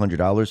over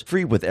 $500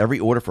 free with every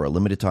order for a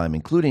limited time,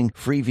 including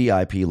free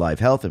VIP live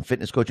health and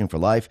fitness coaching for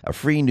life, a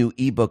free new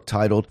ebook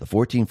titled The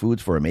 14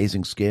 Foods for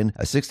Amazing Skin,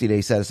 a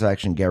 60-day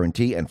satisfaction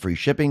guarantee, and free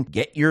shipping.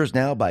 Get yours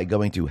now by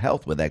going to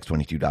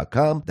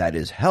healthwithx22.com. That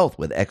is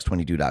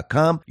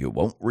healthwithx22.com. You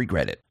won't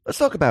regret it. Let's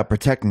talk about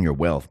protecting your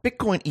wealth.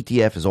 Bitcoin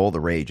ETF is all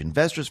the rage.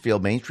 Investors feel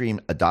mainstream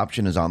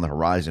adoption is on the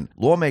horizon.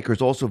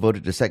 Lawmakers also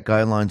voted to set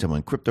guidelines on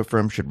when crypto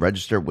firms should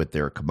register with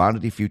their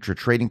Commodity Future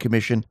Trading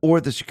Commission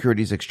or the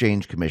Securities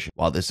Exchange Commission.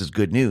 While this is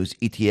good news,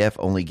 ETF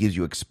only gives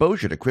you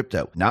exposure to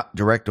crypto, not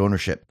direct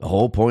ownership. The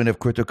whole point of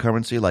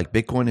cryptocurrency like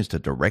Bitcoin is to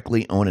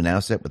directly own an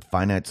asset with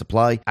finite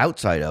supply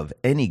outside of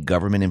any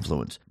government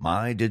influence.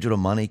 My Digital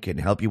Money can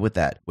help you with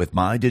that. With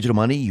My Digital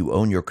Money, you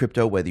own your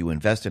crypto whether you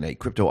invest in a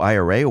crypto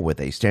IRA or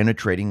with a standard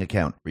trading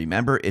account.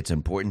 Remember, it's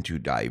important to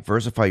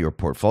diversify your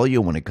portfolio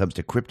when it comes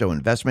to crypto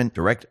investment.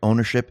 Direct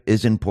ownership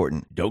is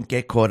important. Don't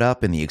get caught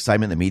up in the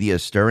excitement the media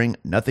is stirring.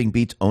 Nothing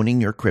beats owning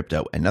your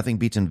crypto, and nothing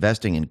beats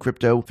investing in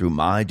crypto through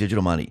My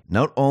Digital Money.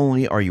 Not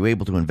only are you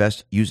able to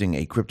invest using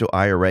a crypto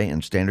IRA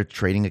and standard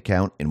trading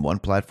account in one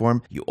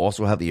platform, you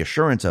also have the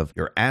assurance of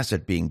your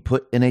asset being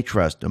put in a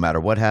trust. No matter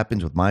what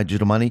happens with My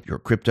Digital Money, your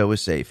crypto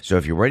is safe. So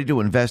if you're ready to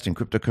invest in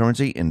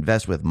cryptocurrency,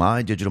 invest with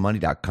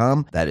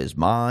MyDigitalMoney.com. That is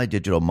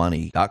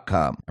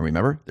MyDigitalMoney.com. And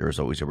remember, there is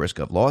always a risk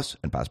of loss,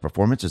 and past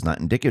performance is not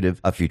indicative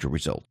of future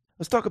results.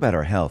 Let's talk about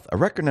our health. A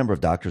record number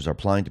of doctors are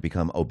applying to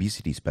become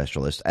obesity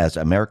specialists as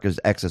America's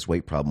excess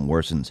weight problem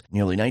worsens.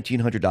 Nearly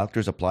 1,900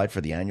 doctors applied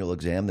for the annual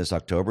exam this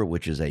October,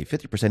 which is a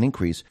 50%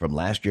 increase from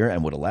last year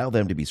and would allow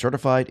them to be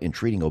certified in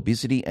treating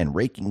obesity and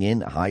raking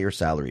in higher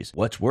salaries.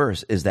 What's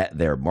worse is that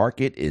their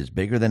market is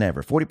bigger than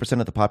ever. 40%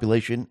 of the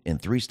population in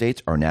 3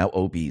 states are now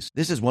obese.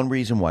 This is one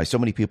reason why so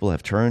many people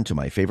have turned to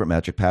my favorite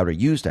magic powder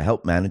used to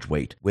help manage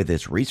weight. With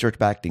its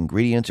research-backed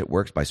ingredients, it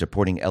works by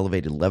supporting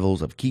elevated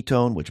levels of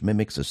ketone, which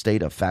mimics a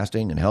state of fasting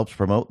fasting and helps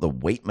promote the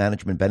weight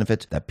management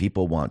benefits that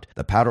people want.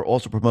 The powder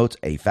also promotes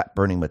a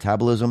fat-burning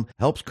metabolism,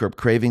 helps curb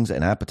cravings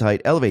and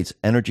appetite, elevates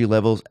energy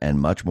levels, and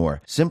much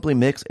more. Simply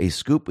mix a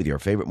scoop with your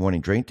favorite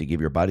morning drink to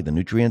give your body the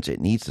nutrients it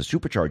needs to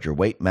supercharge your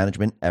weight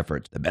management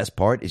efforts. The best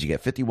part is you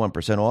get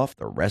 51% off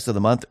the rest of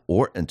the month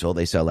or until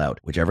they sell out,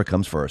 whichever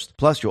comes first.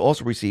 Plus, you'll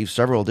also receive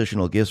several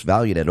additional gifts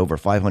valued at over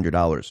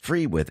 $500,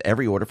 free with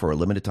every order for a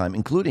limited time,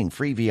 including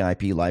free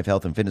VIP live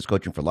health and fitness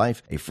coaching for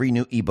life, a free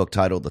new ebook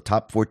titled The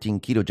Top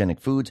 14 Ketogenic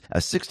Foods, a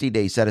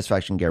 60-day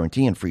satisfaction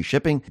guarantee, and free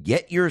shipping.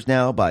 Get yours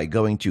now by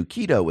going to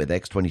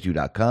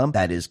ketowithx22.com.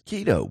 That is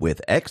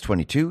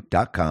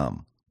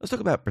ketowithx22.com. Let's talk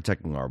about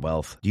protecting our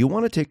wealth. Do you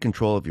want to take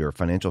control of your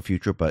financial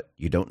future, but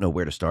you don't know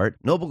where to start?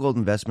 Noble Gold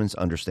Investments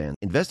understands.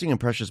 Investing in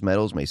precious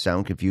metals may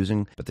sound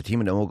confusing, but the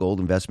team at Noble Gold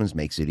Investments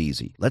makes it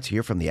easy. Let's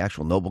hear from the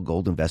actual Noble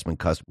Gold Investment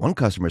customer. One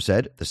customer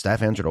said, the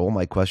staff answered all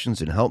my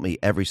questions and helped me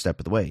every step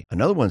of the way.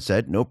 Another one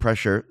said, no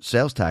pressure,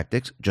 sales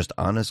tactics, just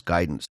honest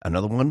guidance.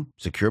 Another one,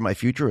 secure my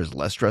future is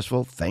less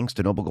stressful thanks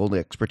to Noble Gold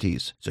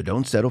expertise. So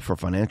don't settle for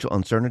financial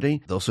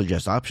uncertainty. They'll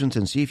suggest options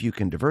and see if you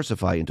can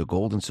diversify into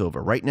gold and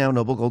silver. Right now,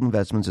 Noble Gold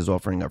Investments is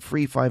offering a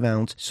free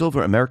 5-ounce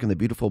silver American the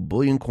Beautiful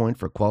bullion coin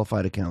for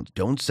qualified accounts.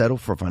 Don't settle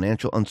for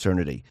financial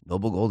uncertainty.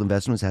 Noble Gold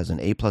Investments has an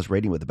A+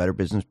 rating with the Better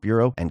Business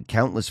Bureau and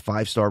countless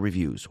 5-star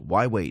reviews.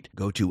 Why wait?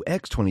 Go to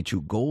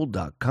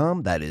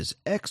x22gold.com. That is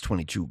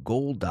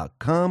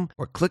x22gold.com,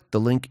 or click the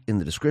link in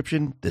the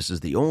description. This is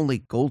the only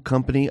gold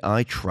company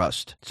I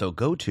trust. So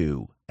go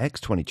to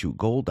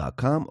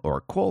x22gold.com or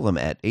call them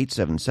at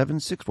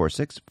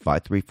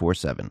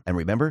 877-646-5347. And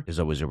remember, there's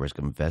always a risk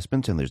of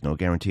investments and there's no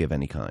guarantee of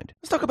any kind.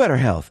 Let's talk about our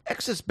health.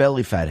 Excess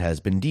belly fat has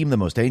been deemed the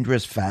most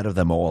dangerous fat of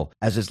them all,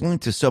 as it's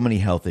linked to so many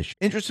health issues.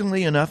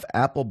 Interestingly enough,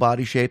 apple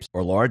body shapes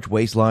or large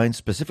waistlines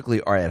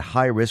specifically are at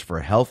high risk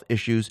for health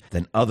issues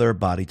than other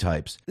body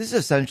types. This is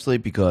essentially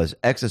because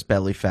excess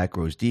belly fat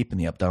grows deep in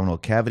the abdominal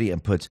cavity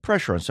and puts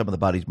pressure on some of the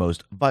body's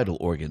most vital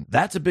organs.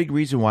 That's a big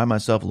reason why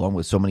myself, along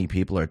with so many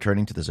people, are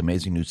turning to this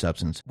amazing new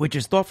substance, which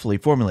is thoughtfully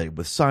formulated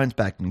with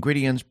science-backed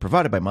ingredients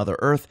provided by Mother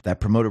Earth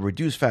that promote a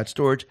reduced fat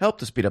storage, help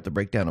to speed up the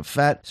breakdown of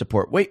fat,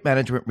 support weight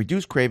management,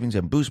 reduce cravings,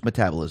 and boost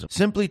metabolism.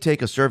 Simply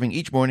take a serving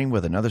each morning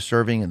with another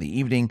serving in the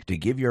evening to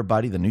give your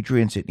body the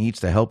nutrients it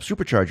needs to help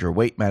supercharge your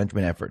weight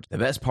management efforts. The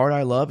best part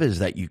I love is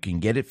that you can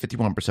get it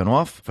 51%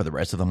 off for the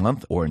rest of the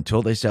month or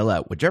until they sell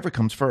out, whichever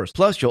comes first.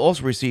 Plus, you'll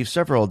also receive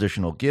several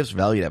additional gifts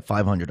valued at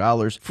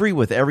 $500, free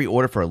with every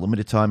order for a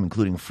limited time,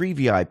 including free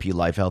VIP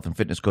life health and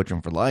fitness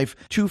coaching for life,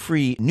 2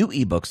 free new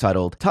ebooks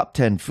titled Top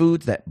 10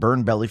 Foods That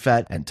Burn Belly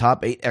Fat and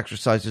Top 8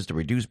 Exercises to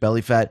Reduce Belly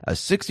Fat, a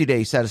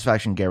 60-day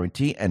satisfaction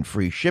guarantee, and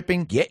free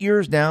shipping. Get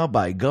yours now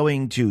by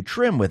going to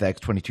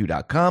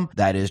trimwithx22.com.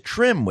 That is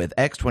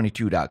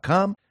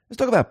trimwithx22.com. Let's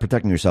talk about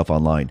protecting yourself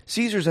online.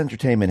 Caesars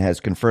Entertainment has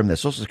confirmed that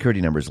Social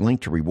Security numbers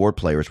linked to reward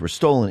players were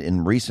stolen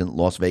in recent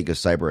Las Vegas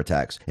cyber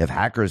attacks. If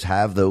hackers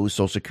have those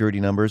Social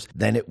Security numbers,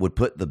 then it would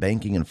put the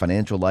banking and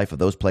financial life of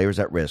those players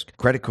at risk.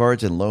 Credit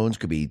cards and loans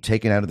could be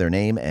taken out of their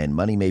name and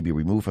money may be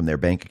removed from their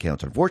bank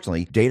accounts.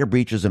 Unfortunately, data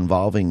breaches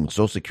involving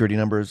Social Security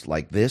numbers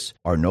like this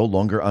are no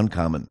longer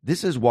uncommon.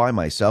 This is why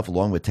myself,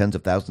 along with tens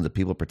of thousands of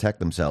people, protect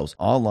themselves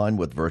online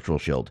with Virtual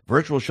Shield.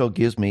 Virtual Shield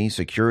gives me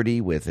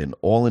security with an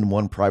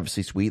all-in-one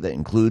privacy suite that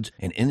includes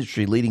an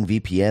industry-leading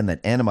VPN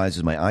that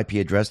anonymizes my IP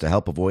address to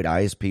help avoid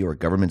ISP or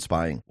government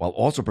spying, while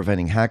also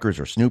preventing hackers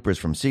or snoopers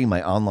from seeing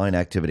my online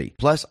activity.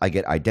 Plus, I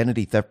get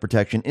identity theft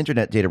protection,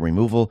 internet data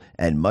removal,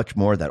 and much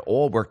more that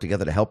all work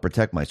together to help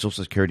protect my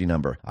Social Security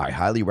number. I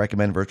highly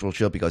recommend Virtual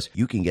Shield because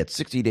you can get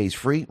 60 days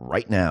free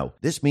right now.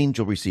 This means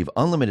you'll receive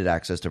unlimited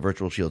access to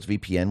Virtual Shield's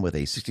VPN with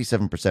a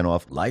 67%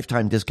 off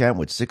lifetime discount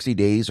with 60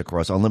 days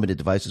across unlimited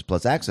devices,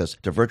 plus access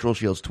to Virtual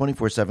Shield's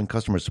 24/7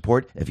 customer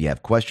support if you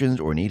have questions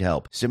or need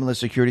help. Similar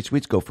security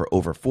suites go for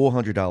over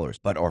 $400,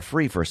 but are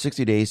free for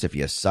 60 days if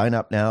you sign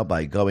up now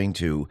by going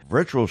to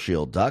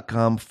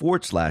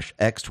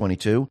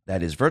virtualshield.com/X22.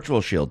 That is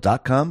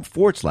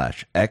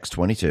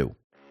virtualshield.com/X22.